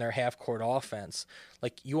do in their half-court offense,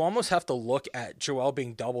 like you almost have to look at Joel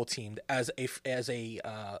being double-teamed as a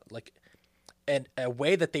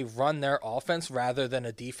way that they run their offense rather than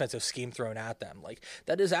a defensive scheme thrown at them. Like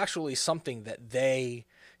that is actually something that they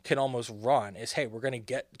can almost run. Is hey, we're going to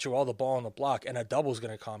get Joel the ball on the block, and a double's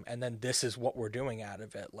going to come, and then this is what we're doing out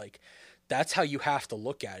of it. Like that's how you have to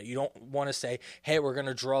look at it. You don't want to say, hey, we're going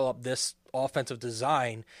to draw up this offensive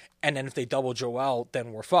design, and then if they double Joel,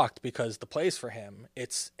 then we're fucked because the plays for him.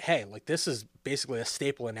 It's, hey, like this is basically a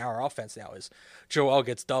staple in our offense now is Joel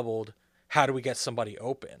gets doubled. How do we get somebody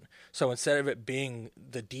open? So instead of it being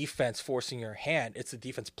the defense forcing your hand, it's the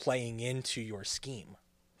defense playing into your scheme.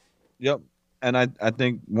 Yep. And I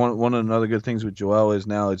think one of the other good things with Joel is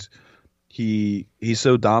now is he's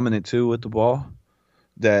so dominant too with the ball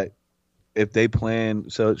that if they plan,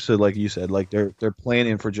 so like you said, like they're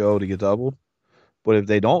planning for Joe to get doubled, but if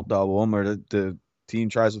they don't double him or the team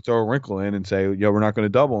tries to throw a wrinkle in and say, "Yo, we're not going to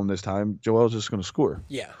double him this time," Joel's just going to score.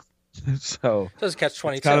 Yeah. So does catch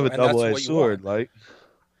 22. It's kind of a double-edged sword, like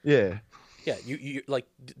yeah. Yeah, you like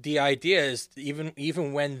the idea is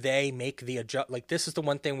even when they make the adjust, like this is the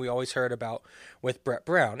one thing we always heard about with Brett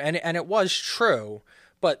Brown, and it was true,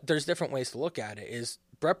 but there's different ways to look at it. Is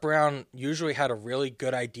Brett Brown usually had a really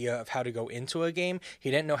good idea of how to go into a game. He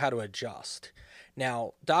didn't know how to adjust.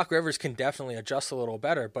 Now, Doc Rivers can definitely adjust a little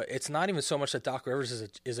better, but it's not even so much that Doc Rivers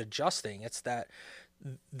is adjusting. It's that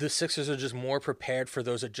the Sixers are just more prepared for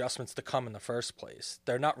those adjustments to come in the first place.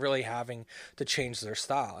 They're not really having to change their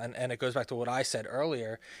style. And it goes back to what I said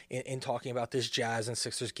earlier in talking about this Jazz and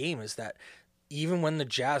Sixers game is that even when the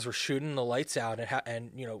Jazz were shooting the lights out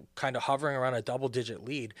and kind of hovering around a double-digit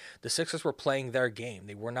lead, the Sixers were playing their game.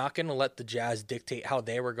 They were not going to let the Jazz dictate how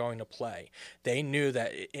they were going to play. They knew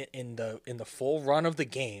that in the full run of the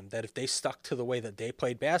game, that if they stuck to the way that they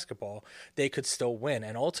played basketball, they could still win,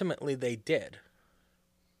 and ultimately they did.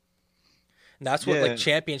 And that's what like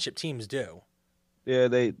championship teams do. Yeah,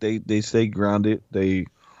 they stay grounded. They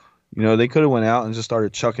could have went out and just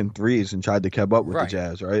started chucking threes and tried to keep up with the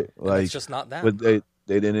Jazz, right? Like it's just not that. But they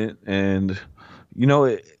didn't, and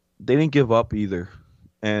they didn't give up either.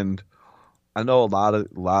 And I know a lot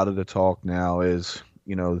of the talk now is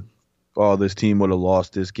this team would have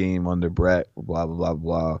lost this game under Brett, blah blah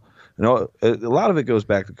blah blah. A lot of it goes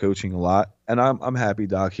back to coaching a lot, and I'm happy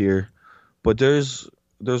Doc here, but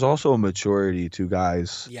there's also a maturity to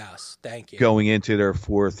guys. Yes, thank you. Going into their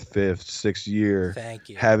 4th, 5th, 6th year. Thank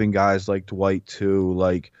you. Having guys like Dwight too,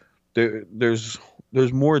 like there's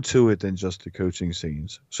more to it than just the coaching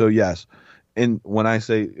scenes. So yes, and when I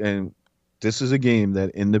say, and this is a game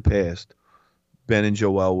that in the past, Ben and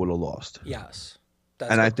Joel would have lost. Yes.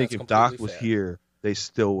 I think if Doc was here, they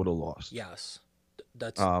still would have lost. Yes.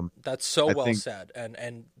 That's so well said,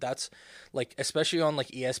 and that's like especially on like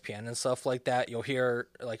ESPN and stuff like that. You'll hear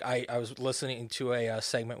like I was listening to a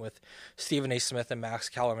segment with Stephen A. Smith and Max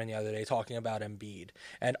Kellerman the other day talking about Embiid,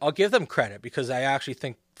 and I'll give them credit because I actually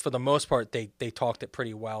think for the most part they talked it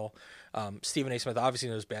pretty well. Stephen A. Smith obviously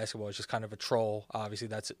knows basketball; he's just kind of a troll. Obviously,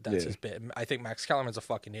 that's his bit. I think Max Kellerman's a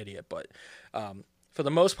fucking idiot, but. For the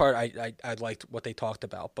most part, I liked what they talked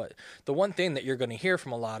about. But the one thing that you're going to hear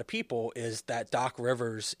from a lot of people is that Doc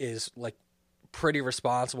Rivers is like pretty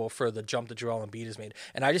responsible for the jump that Joel Embiid has made.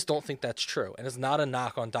 And I just don't think that's true. And it's not a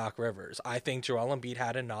knock on Doc Rivers. I think Joel Embiid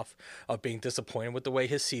had enough of being disappointed with the way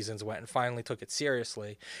his seasons went and finally took it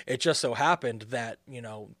seriously. It just so happened that,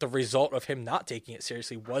 the result of him not taking it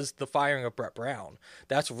seriously was the firing of Brett Brown.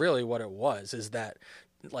 That's really what it was, is that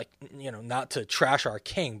not to trash our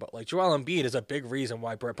king, but like Joel Embiid is a big reason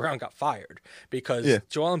why Brett Brown got fired because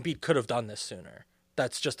Joel Embiid could have done this sooner.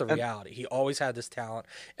 That's just the reality. He always had this talent.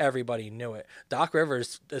 Everybody knew it. Doc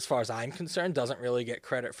Rivers, as far as I'm concerned, doesn't really get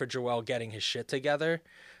credit for Joel getting his shit together.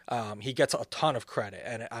 He gets a ton of credit,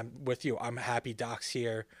 and I'm with you. I'm happy Doc's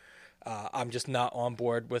here. I'm just not on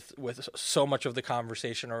board with so much of the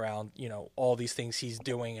conversation around, all these things he's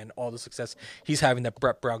doing and all the success he's having that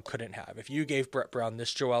Brett Brown couldn't have. If you gave Brett Brown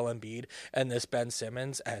this Joel Embiid and this Ben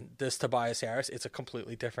Simmons and this Tobias Harris, it's a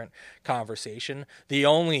completely different conversation. The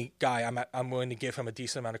only guy I'm willing to give him a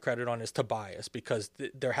decent amount of credit on is Tobias, because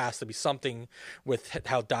there has to be something with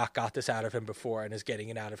how Doc got this out of him before and is getting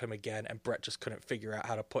it out of him again, and Brett just couldn't figure out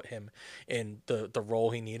how to put him in the role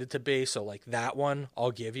he needed to be. So like that one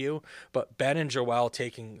I'll give you. But Ben and Joel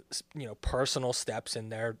taking, personal steps in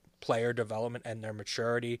their player development and their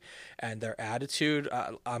maturity and their attitude,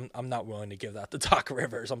 I'm not willing to give that to Doc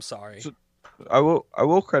Rivers. I'm sorry. So I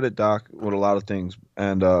will credit Doc with a lot of things,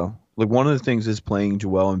 and like one of the things is playing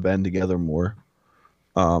Joel and Ben together more.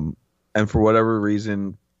 And for whatever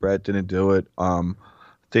reason, Brett didn't do it. I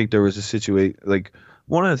think there was a situation, like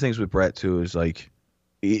one of the things with Brett too is like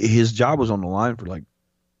his job was on the line for like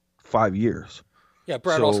 5 years. Yeah,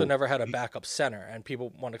 Brett also never had a backup center, and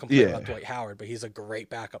people want to complain about Dwight Howard, but he's a great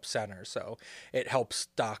backup center, so it helps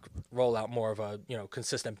Doc roll out more of a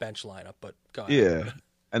consistent bench lineup. But go ahead. Yeah,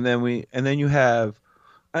 and then you have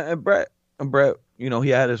and Brett, he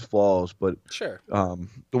had his flaws, but sure.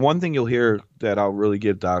 The one thing you'll hear that I'll really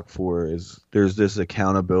give Doc for is there's this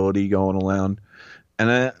accountability going around,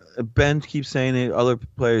 and Ben keeps saying it, other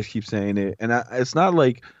players keep saying it, and it's not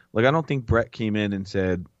like I don't think Brett came in and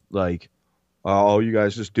said like, oh, you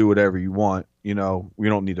guys just do whatever you want. We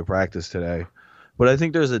don't need to practice today. But I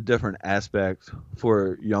think there's a different aspect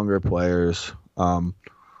for younger players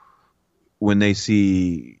when they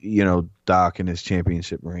see, Doc in his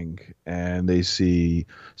championship ring and they see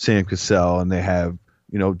Sam Cassell and they have,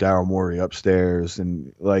 Daryl Morey upstairs,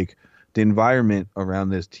 and like the environment around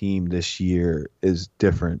this team this year is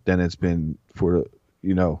different than it's been for,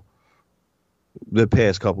 the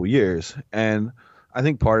past couple years. And I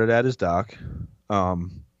think part of that is Doc.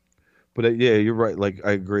 But yeah, you're right. Like,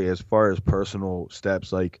 I agree. As far as personal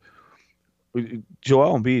steps, like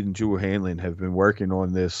Joel Embiid and Drew Hanlon have been working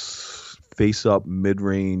on this face-up,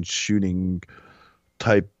 mid-range shooting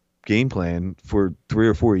type game plan for 3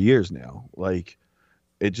 or 4 years now. Like,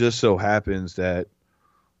 it just so happens that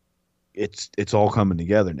it's all coming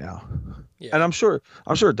together now. Yeah. And I'm sure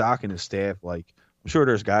Doc and his staff, like, I'm sure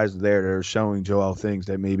there's guys there that are showing Joel things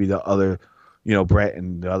that maybe the other, Brett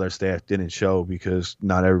and the other staff didn't show, because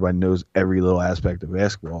not everybody knows every little aspect of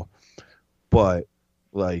basketball. But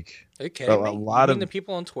like, are you kidding me? A lot of the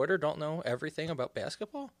people on Twitter don't know everything about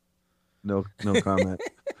basketball. No comment.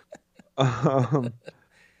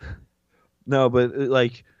 No, but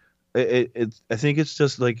like, it's. I think it's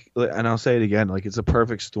just like, and I'll say it again, like it's a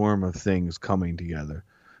perfect storm of things coming together.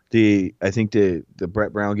 I think the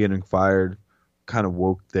Brett Brown getting fired kind of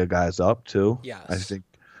woke the guys up too. Yes. I think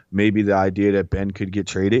maybe the idea that Ben could get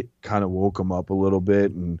traded kind of woke him up a little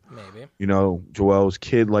bit, and maybe Joel's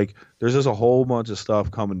kid, like there's just a whole bunch of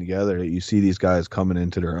stuff coming together that you see these guys coming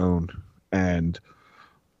into their own, and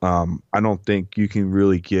I don't think you can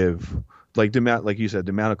really give like the amount, like you said,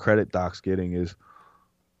 the amount of credit Doc's getting is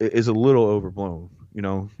a little overblown.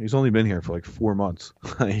 He's only been here for like 4 months.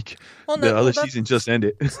 Like the other season just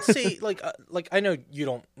ended. See, like I know you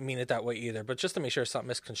don't mean it that way either, but just to make sure it's not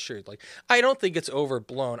misconstrued, like I don't think it's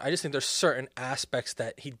overblown. I just think there's certain aspects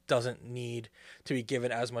that he doesn't need to be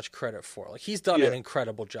given as much credit for. Like he's done an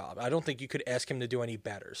incredible job. I don't think you could ask him to do any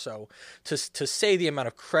better. So to say the amount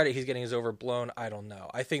of credit he's getting is overblown, I don't know.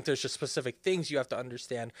 I think there's just specific things you have to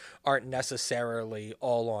understand aren't necessarily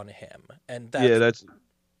all on him, and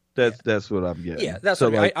that's what I'm getting. Yeah, that's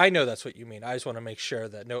what I mean. I know that's what you mean. I just want to make sure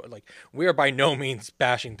that we are by no means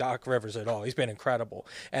bashing Doc Rivers at all. He's been incredible.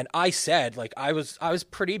 And I said, like, I was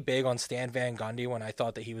pretty big on Stan Van Gundy when I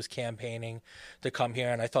thought that he was campaigning to come here,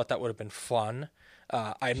 and I thought that would have been fun.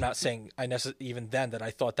 I'm not saying even then that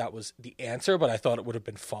I thought that was the answer, but I thought it would have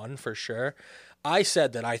been fun for sure. I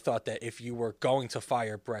said that I thought that if you were going to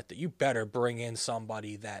fire Brett, that you better bring in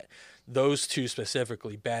somebody that those two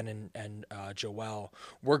specifically, Ben and Joel,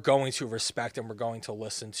 were going to respect and were going to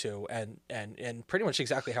listen to. And pretty much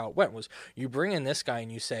exactly how it went was you bring in this guy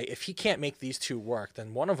and you say, if he can't make these two work,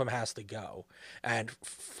 then one of them has to go. And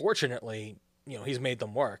fortunately, he's made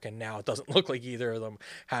them work, and now it doesn't look like either of them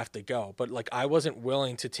have to go. But like, I wasn't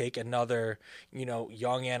willing to take another,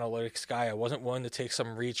 young analytics guy. I wasn't willing to take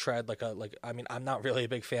some retread. I'm not really a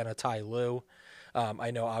big fan of Ty Lue.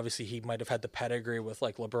 I know obviously he might have had the pedigree with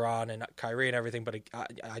like LeBron and Kyrie and everything, but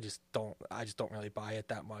I just don't really buy it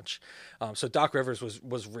that much. So Doc Rivers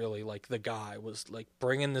was really like the guy, was like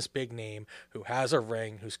bringing this big name who has a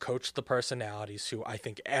ring, who's coached the personalities, who I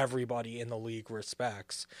think everybody in the league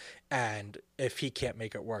respects. And if he can't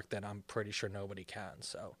make it work, then I'm pretty sure nobody can.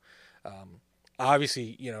 So,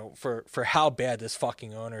 obviously, for how bad this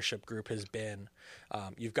fucking ownership group has been,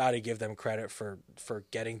 you've got to give them credit for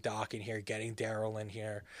getting Doc in here, getting Daryl in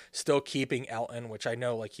here, still keeping Elton, which I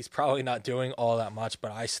know like he's probably not doing all that much,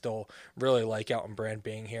 but I still really like Elton Brand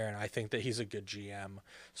being here, and I think that he's a good GM.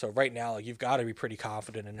 So right now, like, you've got to be pretty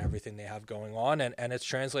confident in everything they have going on, and it's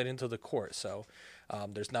translating to the court. So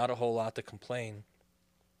there's not a whole lot to complain.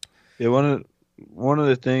 Yeah, one of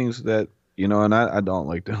the things that, and I don't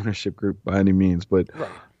like the ownership group by any means, but Right.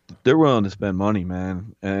 they're willing to spend money,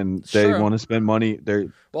 man, and they want to spend money. They're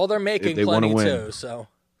making plenty too, so.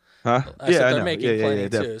 Huh? I said they're making plenty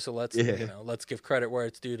too, so let's give credit where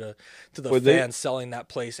it's due to the fans selling that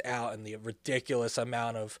place out and the ridiculous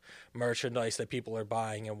amount of merchandise that people are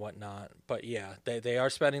buying and whatnot. But yeah, they are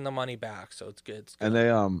spending the money back, so it's good. It's good.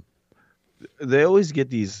 And they always get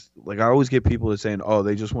these, like, I always get people that saying, oh,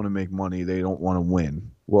 they just want to make money, they don't want to win.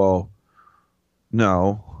 Well,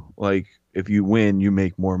 no, like, if you win, you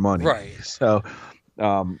make more money. Right. So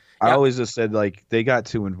I always just said, like, they got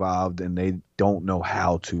too involved and they don't know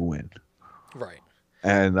how to win. Right.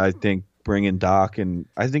 And I think bringing Doc, and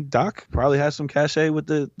I think Doc probably has some cachet with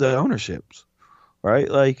the ownerships, right?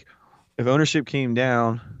 Like, if ownership came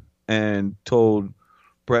down and told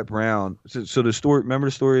Brett Brown, so the story, remember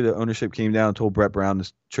the story that ownership came down and told Brett Brown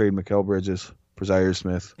to trade Mikal Bridges for Zaire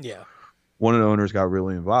Smith? Yeah. One of the owners got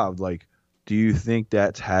really involved. Like, do you think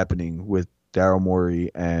that's happening with Daryl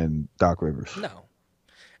Morey and Doc Rivers? No.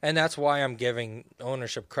 And that's why I'm giving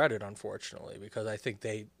ownership credit, unfortunately, because I think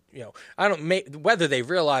they, whether they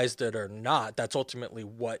realized it or not, that's ultimately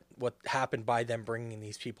what happened by them bringing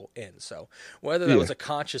these people in. So whether that was a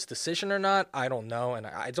conscious decision or not, I don't know, and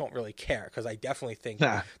I don't really care, because I definitely think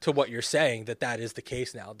to what you're saying that is the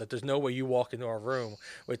case now, that there's no way you walk into a room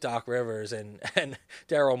with Doc Rivers and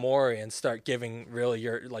Daryl Morey and start giving really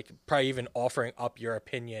your, like, probably even offering up your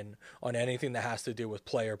opinion on anything that has to do with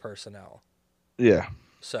player personnel. Yeah.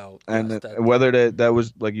 So, and whether that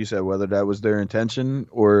was, like you said, whether that was their intention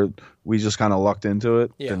or we just kind of lucked into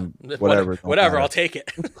it, then whatever, I'll take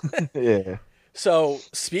it. Yeah. So,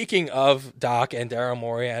 speaking of Doc and Daryl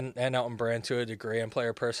Morey and Elton Brand to a degree and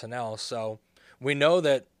player personnel, so we know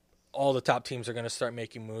that all the top teams are going to start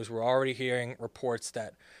making moves. We're already hearing reports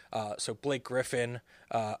that so Blake Griffin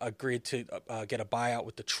agreed to get a buyout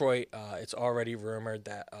with Detroit. It's already rumored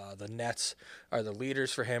that the Nets are the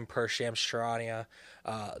leaders for him, per Shams Charania.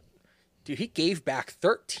 Dude, he gave back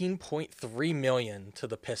 $13.3 million to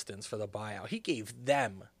the Pistons for the buyout. He gave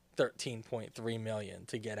them $13.3 million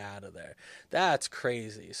to get out of there. That's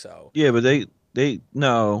crazy. So yeah, but they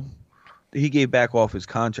no, he gave back off his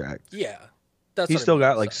contract. Yeah. He still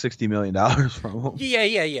got like $60 million from him. Yeah.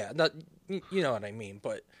 You know what I mean,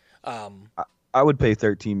 but I would pay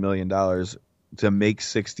 $13 million to make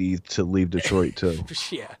 60 to leave Detroit too.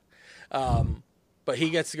 Yeah, but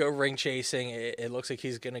he gets to go ring chasing. It looks like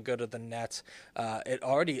he's going to go to the Nets.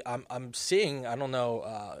 I'm seeing. I don't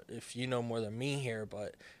know if you know more than me here,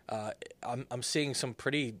 but I'm seeing some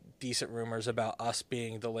pretty decent rumors about us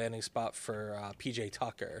being the landing spot for PJ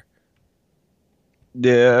Tucker.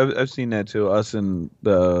 Yeah, I've seen that too. Us and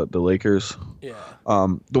the Lakers. Yeah.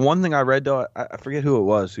 The one thing I read though, I forget who it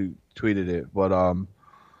was who tweeted it, but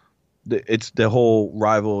it's the whole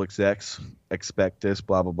rival execs expect this,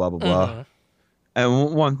 blah blah blah blah blah. Mm-hmm.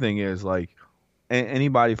 And one thing is, like,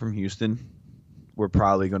 anybody from Houston, we're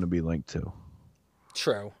probably going to be linked to.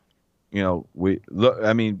 True.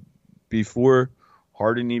 Before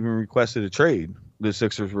Harden even requested a trade, the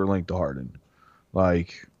Sixers were linked to Harden.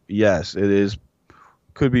 Like, yes,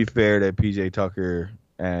 could be fair that PJ Tucker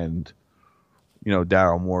and,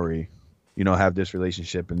 Daryl Morey, have this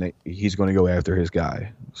relationship and he's going to go after his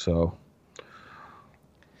guy. So.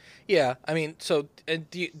 Yeah, I mean, so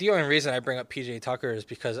the only reason I bring up PJ Tucker is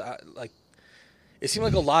because it seemed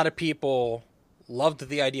like a lot of people loved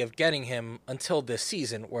the idea of getting him until this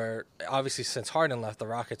season, where obviously since Harden left, the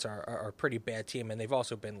Rockets are a pretty bad team, and they've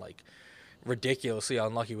also been like ridiculously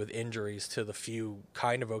unlucky with injuries to the few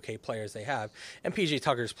kind of okay players they have, and PJ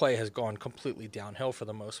Tucker's play has gone completely downhill for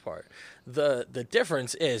the most part. The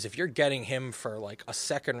difference is if you're getting him for like a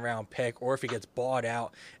second round pick, or if he gets bought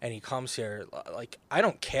out and he comes here, like, I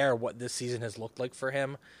don't care what this season has looked like for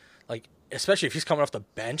him, like, especially if he's coming off the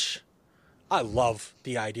bench. I love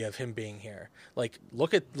the idea of him being here. Like,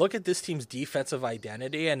 look at this team's defensive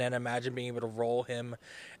identity, and then imagine being able to roll him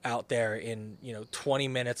out there in 20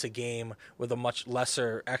 minutes a game with a much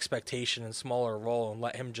lesser expectation and smaller role, and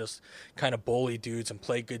let him just kind of bully dudes and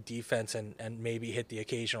play good defense and maybe hit the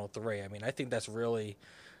occasional three. I mean, I think that's really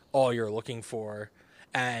all you're looking for.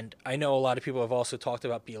 And I know a lot of people have also talked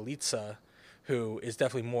about Bjelica, who is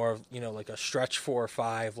definitely more of like a stretch 4 or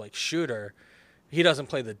 5 like shooter. he doesn't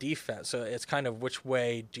play the defense. So it's kind of which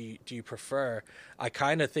way do you prefer? I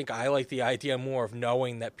kind of think I like the idea more of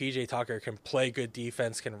knowing that PJ Tucker can play good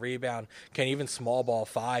defense, can rebound, can even small ball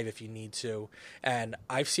 5 if you need to. And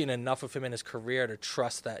I've seen enough of him in his career to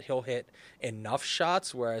trust that he'll hit enough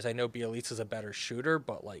shots, whereas I know Bielitsa's a better shooter,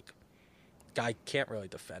 but like guy can't really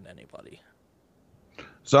defend anybody.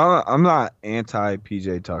 So I'm not anti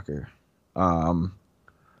PJ Tucker.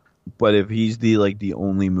 But if he's the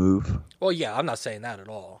only move, well, yeah, I'm not saying that at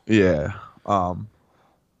all. yeah.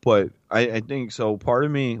 But I think so. Part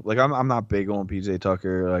of me, like, I'm not big on PJ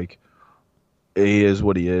Tucker. Like, he is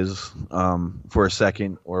what he is. For a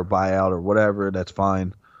second or a buyout or whatever, that's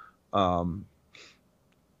fine. Part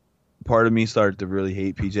of me started to really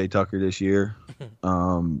hate PJ Tucker this year.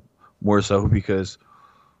 More so because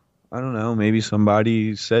I don't know. Maybe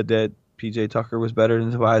somebody said that PJ Tucker was better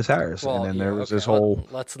than Tobias Harris, Well, and then yeah, there was okay, this whole.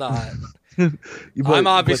 Let's not. But- I'm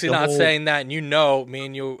obviously but the not whole- saying that, and me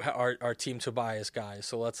and you are Team Tobias guys,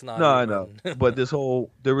 so let's not. No, I know. But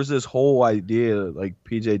there was this whole idea like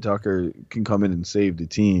PJ Tucker can come in and save the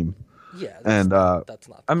team. Yeah, And, that's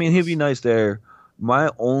not. I mean, he'd be nice there.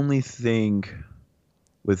 My only thing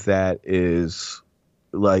with that is,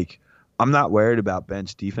 like, I'm not worried about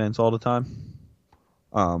bench defense all the time.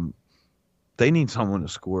 They need someone to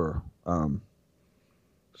score.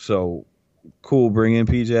 So cool, bring in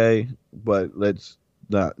PJ, but let's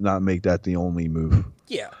not make that the only move.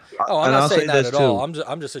 Yeah. Oh, I'm And not I'll saying say that this at all. too.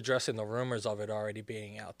 I'm just addressing the rumors of it already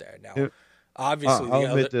being out there now. Yeah. Obviously, I'll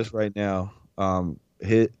admit this right now.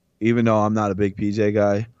 Even though I'm not a big PJ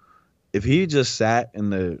guy, if he just sat in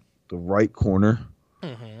the right corner,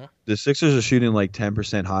 the Sixers are shooting like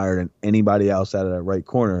 10% higher than anybody else out of that right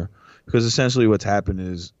corner. Because essentially what's happened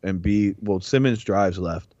is Simmons drives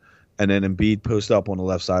left, and then Embiid posts up on the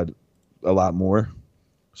left side a lot more.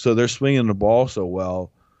 So they're swinging the ball so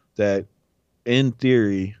well that, in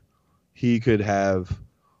theory, it could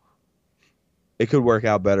work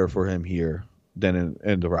out better for him here than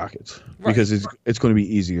in the Rockets, Right. because it's going to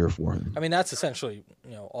be easier for him. I mean, that's essentially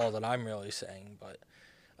all that I'm really saying. But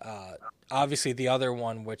obviously, the other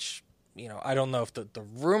one, which I don't know if the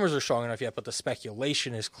rumors are strong enough yet, but the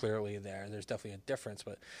speculation is clearly there. There's definitely a difference,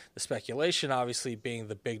 but the speculation, obviously, being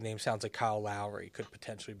the big name, sounds like Kyle Lowry could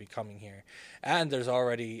potentially be coming here. And there's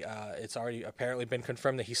already, it's already apparently been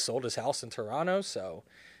confirmed that he sold his house in Toronto, so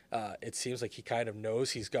it seems like he kind of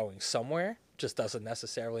knows he's going somewhere, just doesn't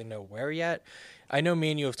necessarily know where yet. I know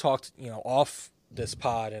me and you have talked, off this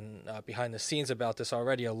pod and behind the scenes about this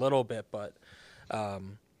already a little bit, but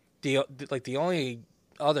the only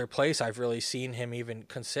other place I've really seen him even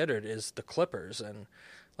considered is the Clippers, and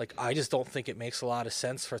I just don't think it makes a lot of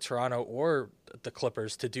sense for Toronto or the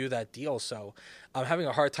Clippers to do that deal. So I'm having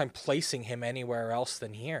a hard time placing him anywhere else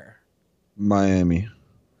than here. Miami.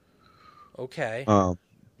 Okay.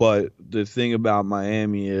 But the thing about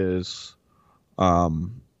Miami is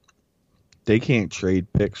they can't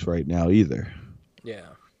trade picks right now either. Yeah.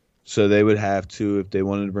 So they would have to, if they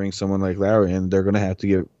wanted to bring someone like Lowry in, they're going to have to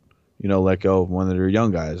get, let go of one of their young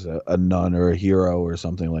guys, a Nunn or a Hero or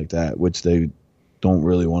something like that, which they don't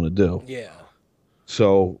really want to do. Yeah.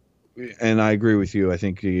 So, and I agree with you. I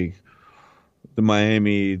think the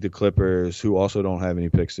Miami, the Clippers, who also don't have any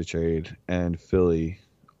picks to trade, and Philly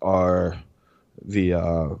are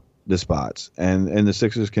the spots, and the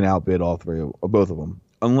Sixers can outbid all three or both of them,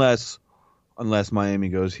 unless Miami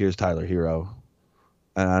goes, here's Tyler Hero,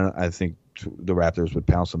 and I think the Raptors would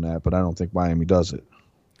pounce on that, but I don't think Miami does it.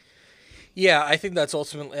 Yeah, I think that's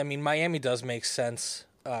ultimately. I mean, Miami does make sense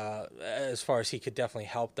as far as he could definitely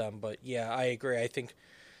help them. But yeah, I agree. I think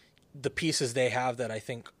the pieces they have that I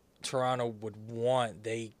think Toronto would want,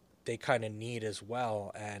 they kind of need as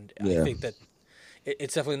well. And yeah. I think that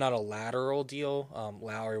it's definitely not a lateral deal.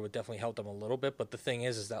 Lowry would definitely help them a little bit. But the thing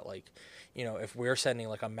is that if we're sending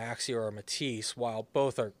a Maxey or a Matisse, while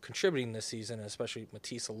both are contributing this season, especially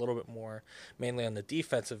Matisse a little bit more, mainly on the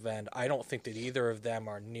defensive end, I don't think that either of them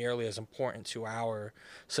are nearly as important to our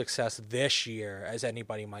success this year as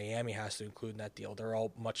anybody Miami has to include in that deal. They're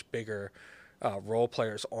all much bigger role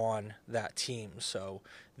players on that team. So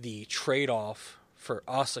the trade-off for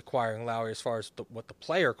us acquiring Lowry as far as what the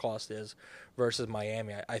player cost is versus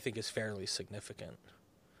Miami, I think is fairly significant.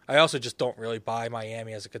 I also just don't really buy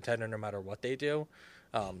Miami as a contender no matter what they do.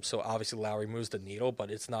 So obviously Lowry moves the needle,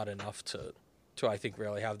 but it's not enough to I think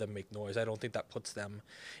really have them make noise. I don't think that puts them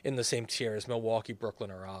in the same tier as Milwaukee,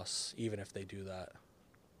 Brooklyn, or us, even if they do that.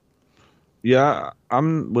 Yeah,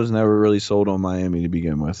 was never really sold on Miami to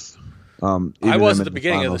begin with. I was at the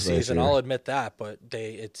beginning of the season, I'll admit that, but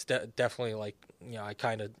it's definitely I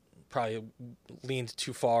kind of probably leaned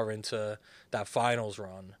too far into that finals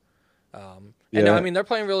run. And Yeah. I mean, they're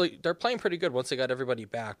playing pretty good once they got everybody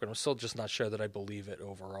back, but I'm still just not sure that I believe it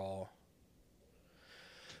overall.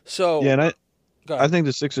 So, Yeah, and go I ahead. think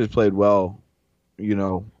the Sixers played well,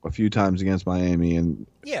 a few times against Miami, and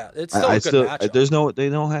Yeah, it's still I a good still matchup. they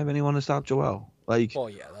don't have anyone to stop Joel. Like, Well,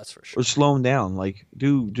 yeah, that's for or sure. slow him down. Like,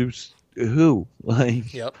 who?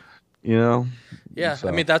 Like, Yep. you know. Yeah, So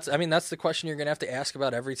I mean that's the question you're gonna have to ask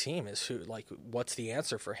about every team is who like what's the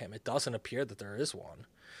answer for him? It doesn't appear that there is one,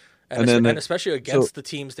 and then and especially so against the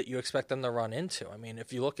teams that you expect them to run into. I mean,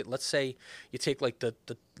 if you look at let's say you take like the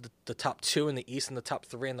top two in the East and the top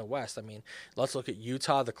three in the West. I mean, let's look at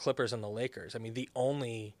Utah, the Clippers, and the Lakers. I mean, the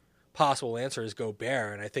only possible answer is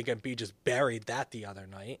Gobert, and I think Embiid just buried that the other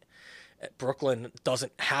night. Brooklyn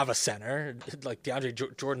doesn't have a center. Like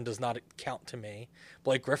DeAndre Jordan does not count to me.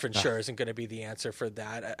 Blake Griffin sure isn't going to be the answer for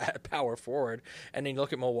that at power forward. And then you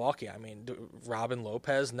look at Milwaukee. I mean, Robin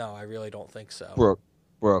Lopez? No, I really don't think so.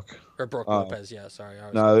 Brooke. Or Brooke Lopez. Yeah, sorry, I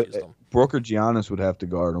always No, confused them. Brooke or Giannis would have to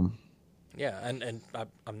guard him. Yeah, and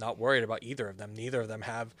I'm not worried about either of them. Neither of them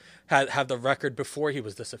have the record before he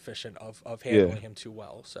was this efficient of handling him too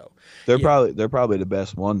well. So They're yeah. probably the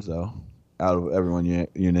best ones though, out of everyone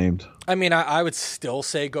you named. I mean, I would still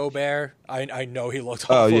say Gobert. I know he looked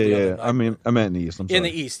Oh awful the yeah, other yeah. night. I mean, I meant in the East. I'm sorry. In the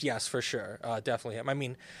East, yes, for sure. Definitely him. I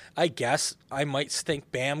mean, I guess I might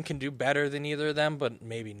think Bam can do better than either of them, but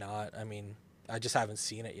maybe not. I mean, I just haven't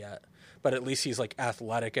seen it yet. But at least he's like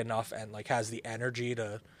athletic enough and like has the energy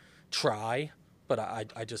to try. But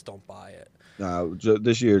I just don't buy it.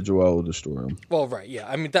 This year Joel will destroy him. Well, right, yeah.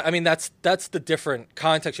 I mean, that's the different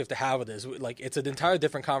context you have to have with this. Like, it's an entirely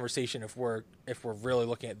different conversation if we're really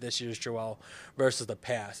looking at this year's Joel versus the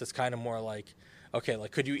past. It's kind of more like, okay,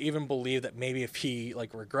 like, could you even believe that maybe if he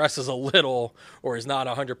like regresses a little or is not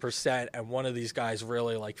 100%, and one of these guys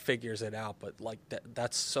really like figures it out? But like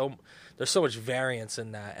there's so much variance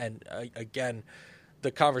in that, and again. The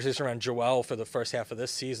conversation around Joel for the first half of this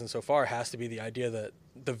season so far has to be the idea that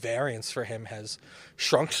the variance for him has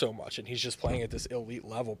shrunk so much, and he's just playing at this elite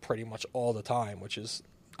level pretty much all the time, which is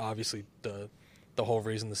obviously the whole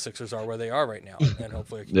reason the Sixers are where they are right now, and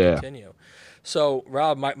hopefully it can continue. So,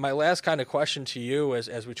 Rob, my last kind of question to you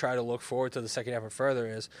as we try to look forward to the second half and further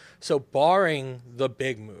is, so barring the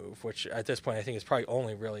big move, which at this point I think is probably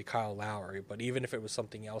only really Kyle Lowry, but even if it was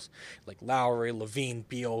something else like Lowry, Levine,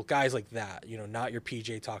 Beal, guys like that, not your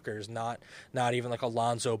PJ Tuckers, not even like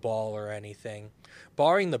Alonzo Ball or anything,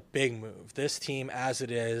 barring the big move, this team as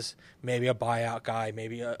it is, maybe a buyout guy,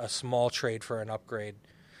 maybe a small trade for an upgrade,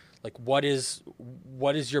 like what is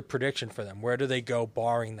your prediction for them? Where do they go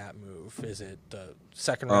barring that move? Is it the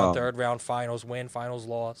second round, third round, finals win, finals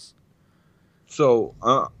loss? So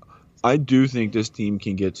I do think this team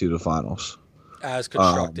can get to the finals. As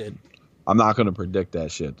constructed. I'm not going to predict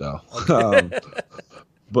that shit though.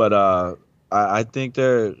 But I think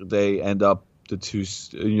they end up the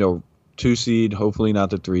two seed, hopefully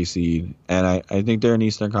not the 3 seed, and I think they're in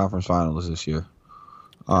Eastern Conference Finals this year,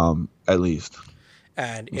 at least.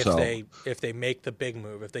 And if they make the big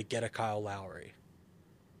move, if they get a Kyle Lowry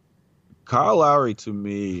to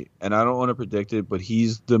me, and I don't want to predict it, but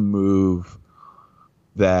he's the move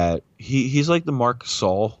that he's like the Marc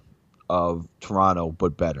Gasol of Toronto,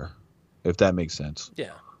 but better, if that makes sense.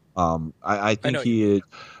 Yeah. I think he is.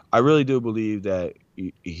 I really do believe that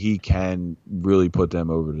he can really put them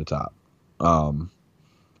over the top. I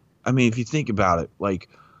mean, if you think about it, like,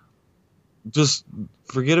 just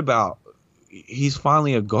forget about. He's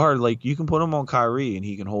finally a guard. Like, you can put him on Kyrie and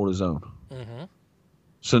he can hold his own. Mm-hmm.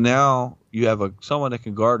 So now you have someone that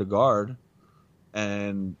can guard a guard,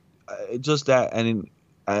 and just that. And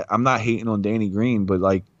I'm not hating on Danny Green, but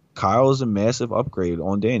like Kyle is a massive upgrade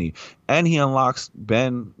on Danny, and he unlocks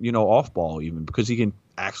Ben, off ball even because he can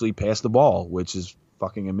actually pass the ball, which is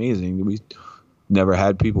fucking amazing. We never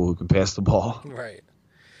had people who can pass the ball, right?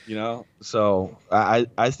 So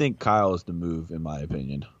I think Kyle is the move in my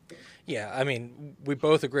opinion. Yeah, I mean, we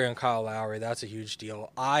both agree on Kyle Lowry. That's a huge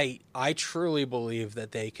deal. I truly believe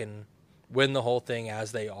that they can win the whole thing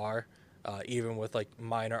as they are, even with like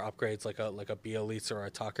minor upgrades, like a Bielitsa or a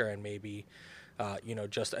Tucker, and maybe,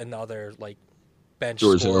 just another like bench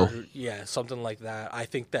scorer. Yeah, something like that. I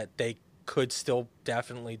think that they could still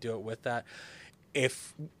definitely do it with that.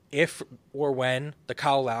 If or when the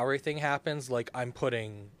Kyle Lowry thing happens, like I'm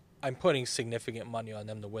putting significant money on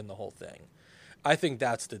them to win the whole thing. I think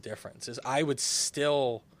that's the difference. Is I would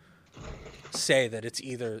still say that it's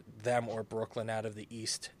either them or Brooklyn out of the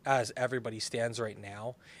East as everybody stands right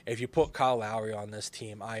now. If you put Kyle Lowry on this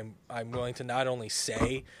team, I'm willing to not only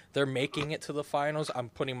say they're making it to the finals, I'm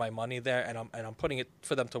putting my money there, and I'm putting it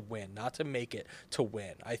for them to win, not to make it, to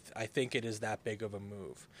win. I think it is that big of a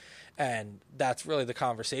move. And that's really the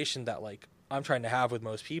conversation that like I'm trying to have with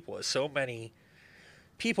most people, is so many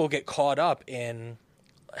people get caught up in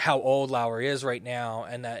how old Lowry is right now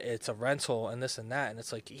and that it's a rental and this and that. And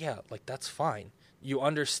it's like, yeah, like that's fine. You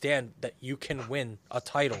understand that you can win a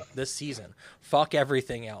title this season. Fuck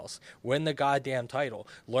everything else. Win the goddamn title.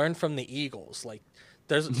 Learn from the Eagles. Like,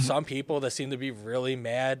 there's some people that seem to be really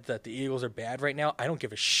mad that the Eagles are bad right now. I don't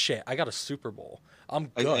give a shit. I got a Super Bowl. I'm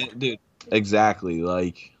good. Dude, exactly.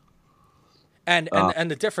 Like, And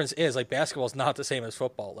the difference is, like, basketball is not the same as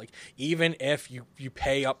football. Like, even if you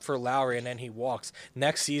pay up for Lowry and then he walks,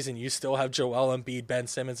 next season you still have Joel Embiid, Ben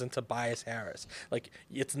Simmons, and Tobias Harris. Like,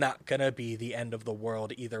 it's not going to be the end of the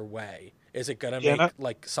world either way. Is it going to make,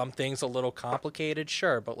 like, some things a little complicated?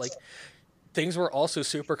 Sure, but, like, things were also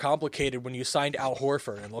super complicated when you signed Al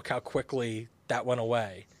Horford, and look how quickly that went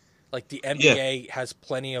away. Like, the NBA has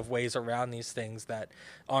plenty of ways around these things that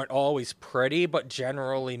aren't always pretty, but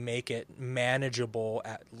generally make it manageable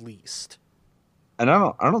at least. And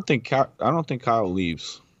I don't think Kyle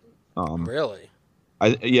leaves. Really?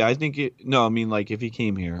 I think it. No, I mean, like, if he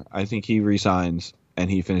came here, I think he resigns and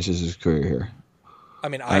he finishes his career here. I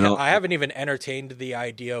mean, I haven't even entertained the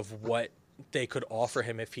idea of what they could offer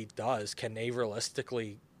him if he does. Can they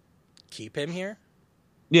realistically keep him here?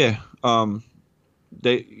 Yeah.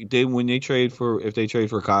 They when they trade for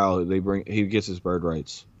Kyle, he gets his bird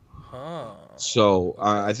rights. Huh. So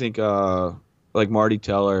I think like Marty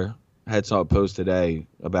Teller had saw a post today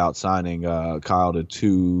about signing Kyle to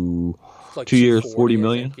 2 years, $40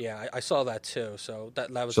 million. Yeah, I saw that too. So that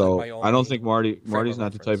was so like my only. I don't think Marty's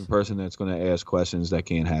not the type of person that's going to ask questions that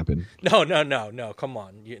can't happen. No. Come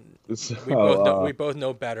on, we both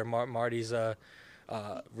know better. Marty's a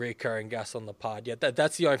recurring guest on the pod. Yeah,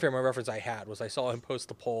 that's the only frame of reference I had, was I saw him post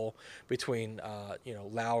the poll between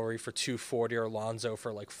Lowry for 240 or Lonzo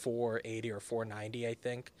for like 480 or 490, I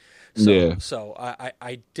think. So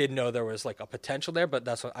I did know there was like a potential there, but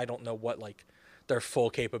that's what I don't know what like their full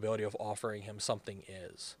capability of offering him something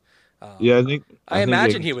is. I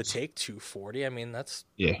imagine he would take 240. I mean,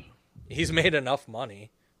 he's made enough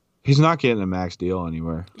money. He's not getting a max deal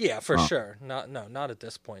anywhere. Yeah, for sure. Not at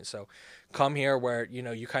this point. So come here where,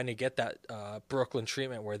 you kind of get that Brooklyn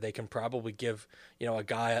treatment where they can probably give, a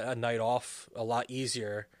guy a night off a lot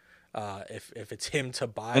easier if it's him,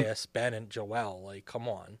 Tobias, Ben, and Joel. Like, come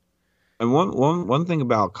on. And one thing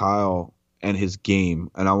about Kyle and his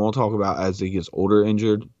game, and I won't talk about as he gets older,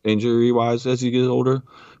 injury-wise as he gets older,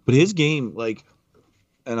 but his game, like,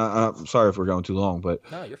 and I'm sorry if we're going too long, but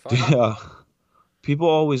no, you're fine. People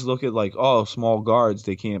always look at like, oh, small guards,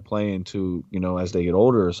 they can't play into, as they get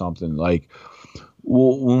older or something. Like,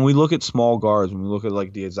 well, when we look at small guards, when we look at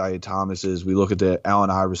like the Isaiah Thomases, we look at the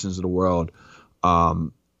Allen Iversons of the world,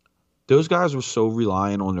 those guys were so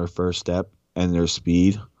reliant on their first step and their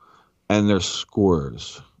speed and their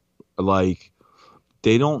scorers. Like,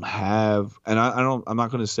 they don't have, and I'm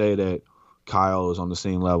not going to say that Kyle is on the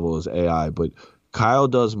same level as AI, but Kyle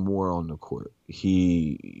does more on the court.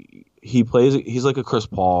 He plays. He's like a Chris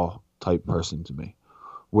Paul type person to me,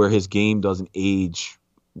 where his game doesn't age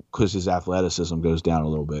because his athleticism goes down a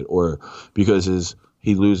little bit, or because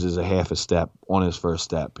he loses a half a step on his first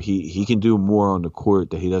step. He can do more on the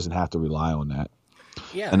court that he doesn't have to rely on that.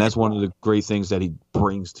 Yeah, and that's one of the great things that he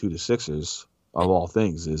brings to the Sixers of all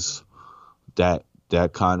things, is that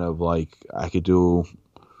kind of like, I could do.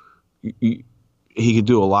 He could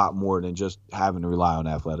do a lot more than just having to rely on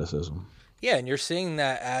athleticism. Yeah, and you're seeing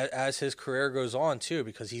that as his career goes on too,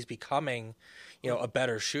 because he's becoming, a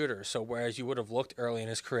better shooter. So whereas you would have looked early in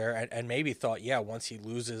his career and maybe thought, yeah, once he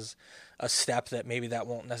loses a step that maybe that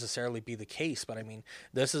won't necessarily be the case. But I mean,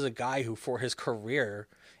 this is a guy who for his career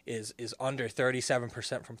is under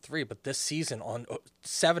 37% from three, but this season on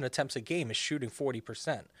 7 attempts a game is shooting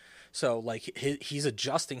 40%. So, like, he's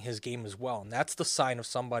adjusting his game as well. And that's the sign of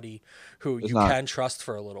somebody who can trust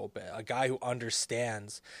for a little bit. A guy who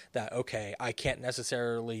understands that, okay, I can't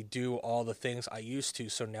necessarily do all the things I used to.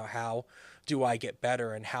 So now how do I get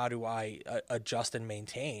better and how do I adjust and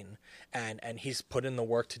maintain? And he's put in the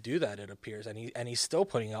work to do that, it appears. And he's still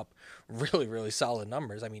putting up really, really solid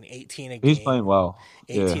numbers. I mean, 18 a game. He's playing well.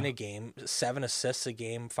 18 a game, 7 assists a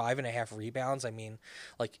game, 5.5 rebounds. I mean,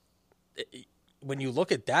 like, when you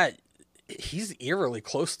look at that, he's eerily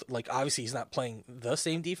close to, like, obviously he's not playing the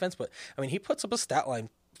same defense, but I mean, he puts up a stat line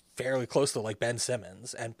fairly close to like Ben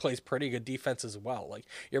Simmons and plays pretty good defense as well. Like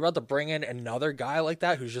you're about to bring in another guy like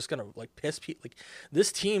that who's just gonna like piss people. Like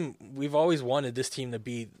this team, we've always wanted this team to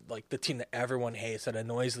be like the team that everyone hates, that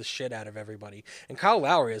annoys the shit out of everybody. And Kyle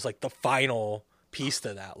Lowry is like the final piece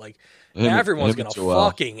to that. Like everyone's gonna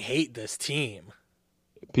fucking hate this team.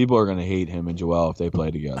 People are gonna hate him and Joel if they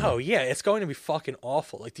play together. Oh yeah, it's going to be fucking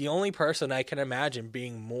awful. Like the only person I can imagine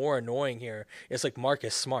being more annoying here is like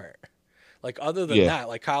Marcus Smart. Like other than that,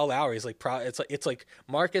 like Kyle Lowry is like it's like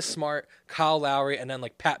Marcus Smart, Kyle Lowry, and then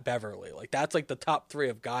like Pat Beverly. Like that's like the top three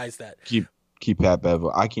of guys that keep Pat Bev.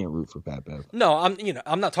 I can't root for Pat Bev. No,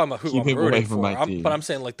 I'm not talking about who I'm rooting for. But I'm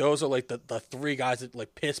saying like those are like the three guys that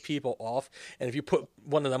like piss people off. And if you put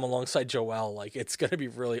one of them alongside Joel, like it's gonna be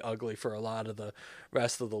really ugly for a lot of the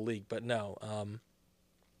rest of the league. But no,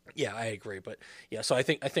 yeah, I agree. But yeah, so I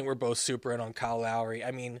think we're both super in on Kyle Lowry.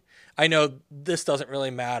 I mean, I know this doesn't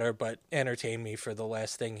really matter, but entertain me for the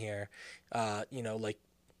last thing here. Like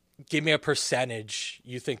give me a percentage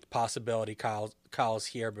you think the possibility Kyle's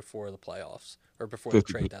here before the playoffs or before the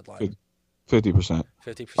trade deadline. 50%.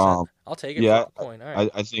 50%. I'll take it. Yeah, for a point. All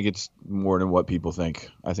right. I think it's more than what people think.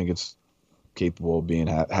 I think it's capable of being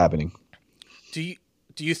happening. Do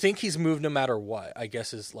you think he's moved no matter what? I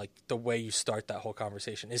guess is like the way you start that whole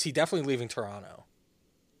conversation. Is he definitely leaving Toronto?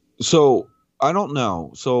 So I don't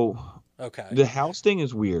know. So okay, the house thing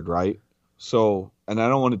is weird, right? So, and I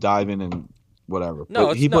don't want to dive in and whatever.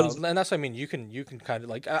 No, and that's what I mean. You can kind of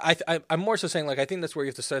like I'm more so saying like I think that's where you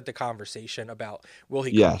have to start the conversation about will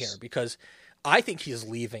he come here, because I think he's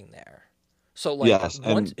leaving there. So like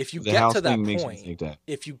if you get to that point,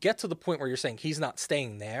 if you get to the point where you're saying he's not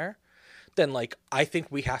staying there, then like I think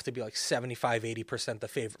we have to be like 75-80% the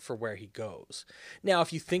favorite for where he goes. Now,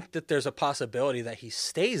 if you think that there's a possibility that he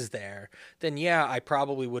stays there, then yeah, I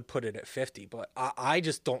probably would put it at 50. But I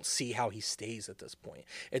just don't see how he stays at this point.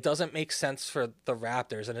 It doesn't make sense for the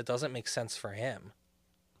Raptors, and it doesn't make sense for him.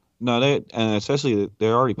 No, and especially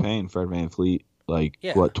they're already paying Fred VanVleet like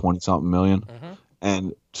what 20-something million,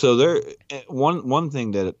 and so they're one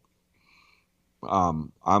thing that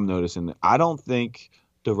I'm noticing. I don't think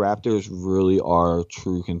the Raptors really are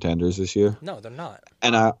true contenders this year. No, they're not.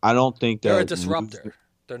 And I don't think that they're a disruptor.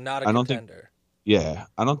 They're not a contender. I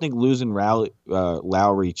don't think losing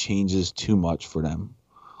Lowry changes too much for them.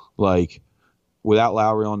 Like without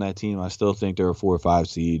Lowry on that team, I still think they're a 4 or 5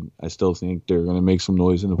 seed. I still think they're going to make some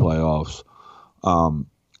noise in the playoffs. And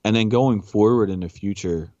then going forward in the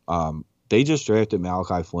future, they just drafted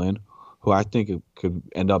Malachi Flynn, who I think could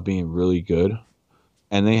end up being really good.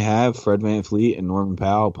 And they have Fred VanVleet and Norman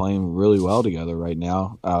Powell playing really well together right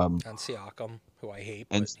now. And Siakam, who I hate,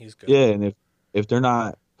 but he's good. Yeah, and if they're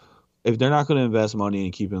not going to invest money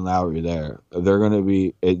in keeping Lowry there, they're going to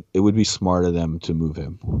be. It would be smart of them to move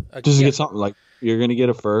him just to get something. Like you're going to get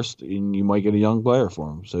a first, and you might get a young player for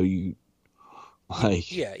him. So you.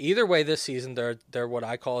 Either way this season they're what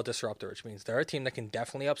I call a disruptor, which means they're a team that can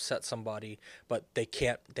definitely upset somebody, but they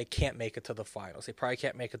can't make it to the finals. They probably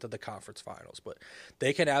can't make it to the conference finals, but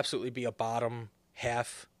they can absolutely be a bottom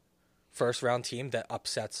half first round team that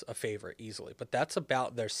upsets a favorite easily. But that's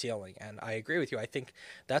about their ceiling, and I agree with you. I think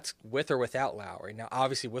that's with or without Lowry. Now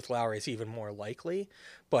obviously with Lowry it's even more likely,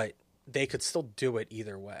 but they could still do it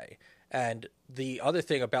either way. And the other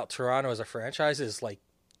thing about Toronto as a franchise is like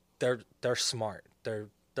they're smart. They're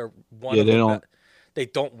one of the they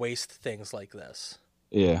don't waste things like this.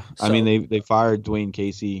 Yeah. So, I mean they fired Dwayne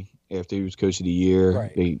Casey after he was coach of the year.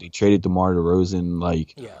 Right. They traded DeMar DeRozan.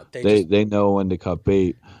 Like they know when to cut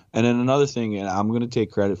bait. And then another thing, and I'm going to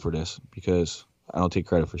take credit for this because I don't take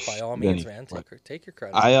credit for by all means, man. Take your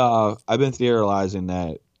credit. I've been theorizing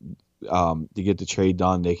that to get the trade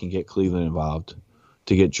done, they can get Cleveland involved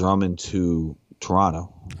to get Drummond to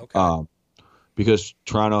Toronto. Okay. Because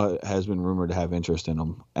Toronto has been rumored to have interest in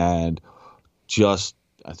him. And just,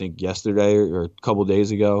 I think yesterday or a couple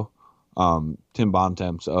days ago, Tim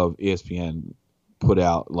Bontemps of ESPN put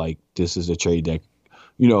out, like, this is a trade that,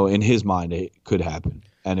 in his mind, it could happen.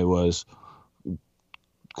 And it was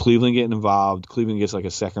Cleveland getting involved. Cleveland gets, like, a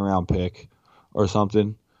second-round pick or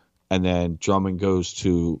something. And then Drummond goes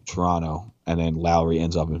to Toronto. And then Lowry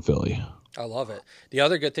ends up in Philly. I love it. The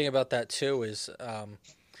other good thing about that, too, is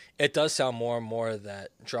it does sound more and more that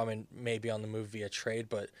Drummond may be on the move via trade,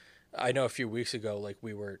 but I know a few weeks ago, like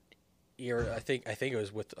we were, I think it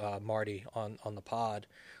was with Marty on the pod,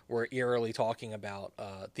 we're eerily talking about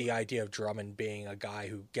the idea of Drummond being a guy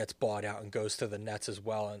who gets bought out and goes to the Nets as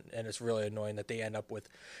well, and it's really annoying that they end up with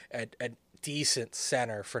a decent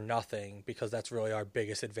center for nothing, because that's really our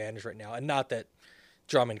biggest advantage right now. And not that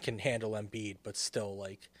Drummond can handle Embiid, but still,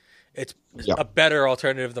 like, it's Yeah. a better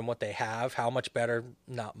alternative than what they have. How much better?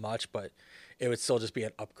 Not much, but it would still just be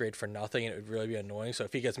an upgrade for nothing, and it would really be annoying. So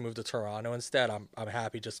if he gets moved to Toronto instead, I'm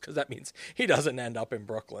happy, just because that means he doesn't end up in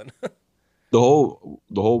Brooklyn. The whole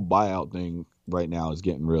buyout thing right now is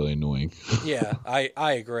getting really annoying. Yeah,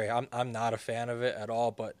 I agree. I'm not a fan of it at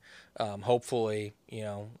all, but hopefully,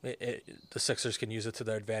 the Sixers can use it to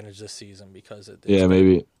their advantage this season, because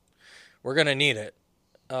Maybe. we're gonna need it.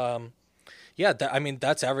 Yeah,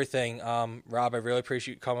 that's everything. Rob, I really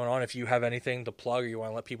appreciate you coming on. If you have anything to plug, or you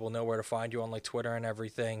want to let people know where to find you on like Twitter and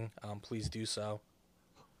everything, please do so.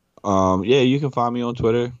 You can find me on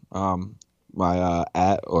Twitter. My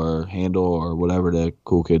at or handle or whatever the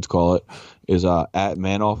cool kids call it is at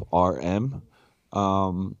ManoffRM.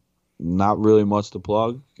 Not really much to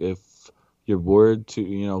plug. If you're bored,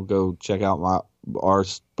 to go check out our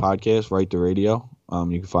podcast, Right to Radio.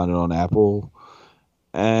 You can find it on Apple.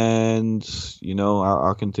 And,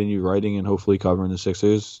 I'll continue writing and hopefully covering the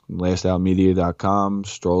Sixers. LastOutMedia.com.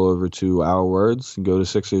 Stroll over to Our Words and go to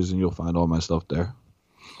Sixers, and you'll find all my stuff there.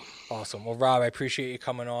 Awesome. Well, Rob, I appreciate you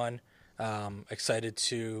coming on. Excited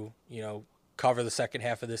to, cover the second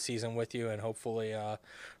half of this season with you, and hopefully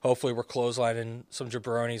we're clotheslining some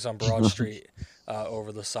jabronis on Broad Street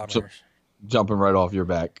over the summer. Jumping right off your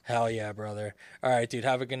back. Hell yeah, brother. All right, dude,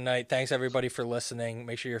 have a good night. Thanks, everybody, for listening.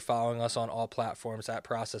 Make sure you're following us on all platforms at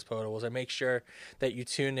Process Potables, and make sure that you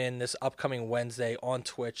tune in this upcoming Wednesday on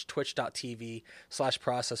Twitch,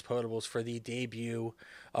 twitch.tv/Process Potables, for the debut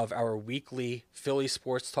of our weekly Philly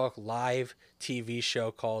Sports Talk live TV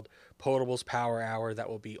show called Potables Power Hour, that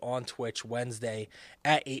will be on Twitch Wednesday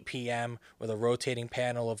at 8 p.m. with a rotating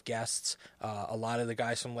panel of guests. A lot of the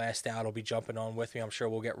guys from Last Out will be jumping on with me. I'm sure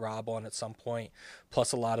we'll get Rob on at some point,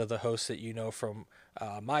 plus a lot of the hosts that you know from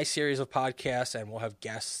my series of podcasts, and we'll have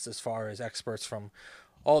guests as far as experts from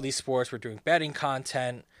all these sports. We're doing betting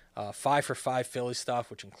content, 5 for 5 Philly stuff,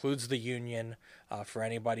 which includes the Union, for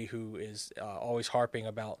anybody who is always harping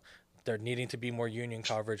about there needing to be more Union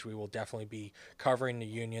coverage. We will definitely be covering the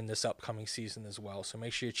Union this upcoming season as well. So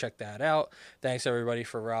make sure you check that out. Thanks, everybody.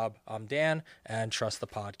 For Rob, I'm Dan, and trust the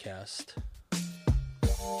podcast.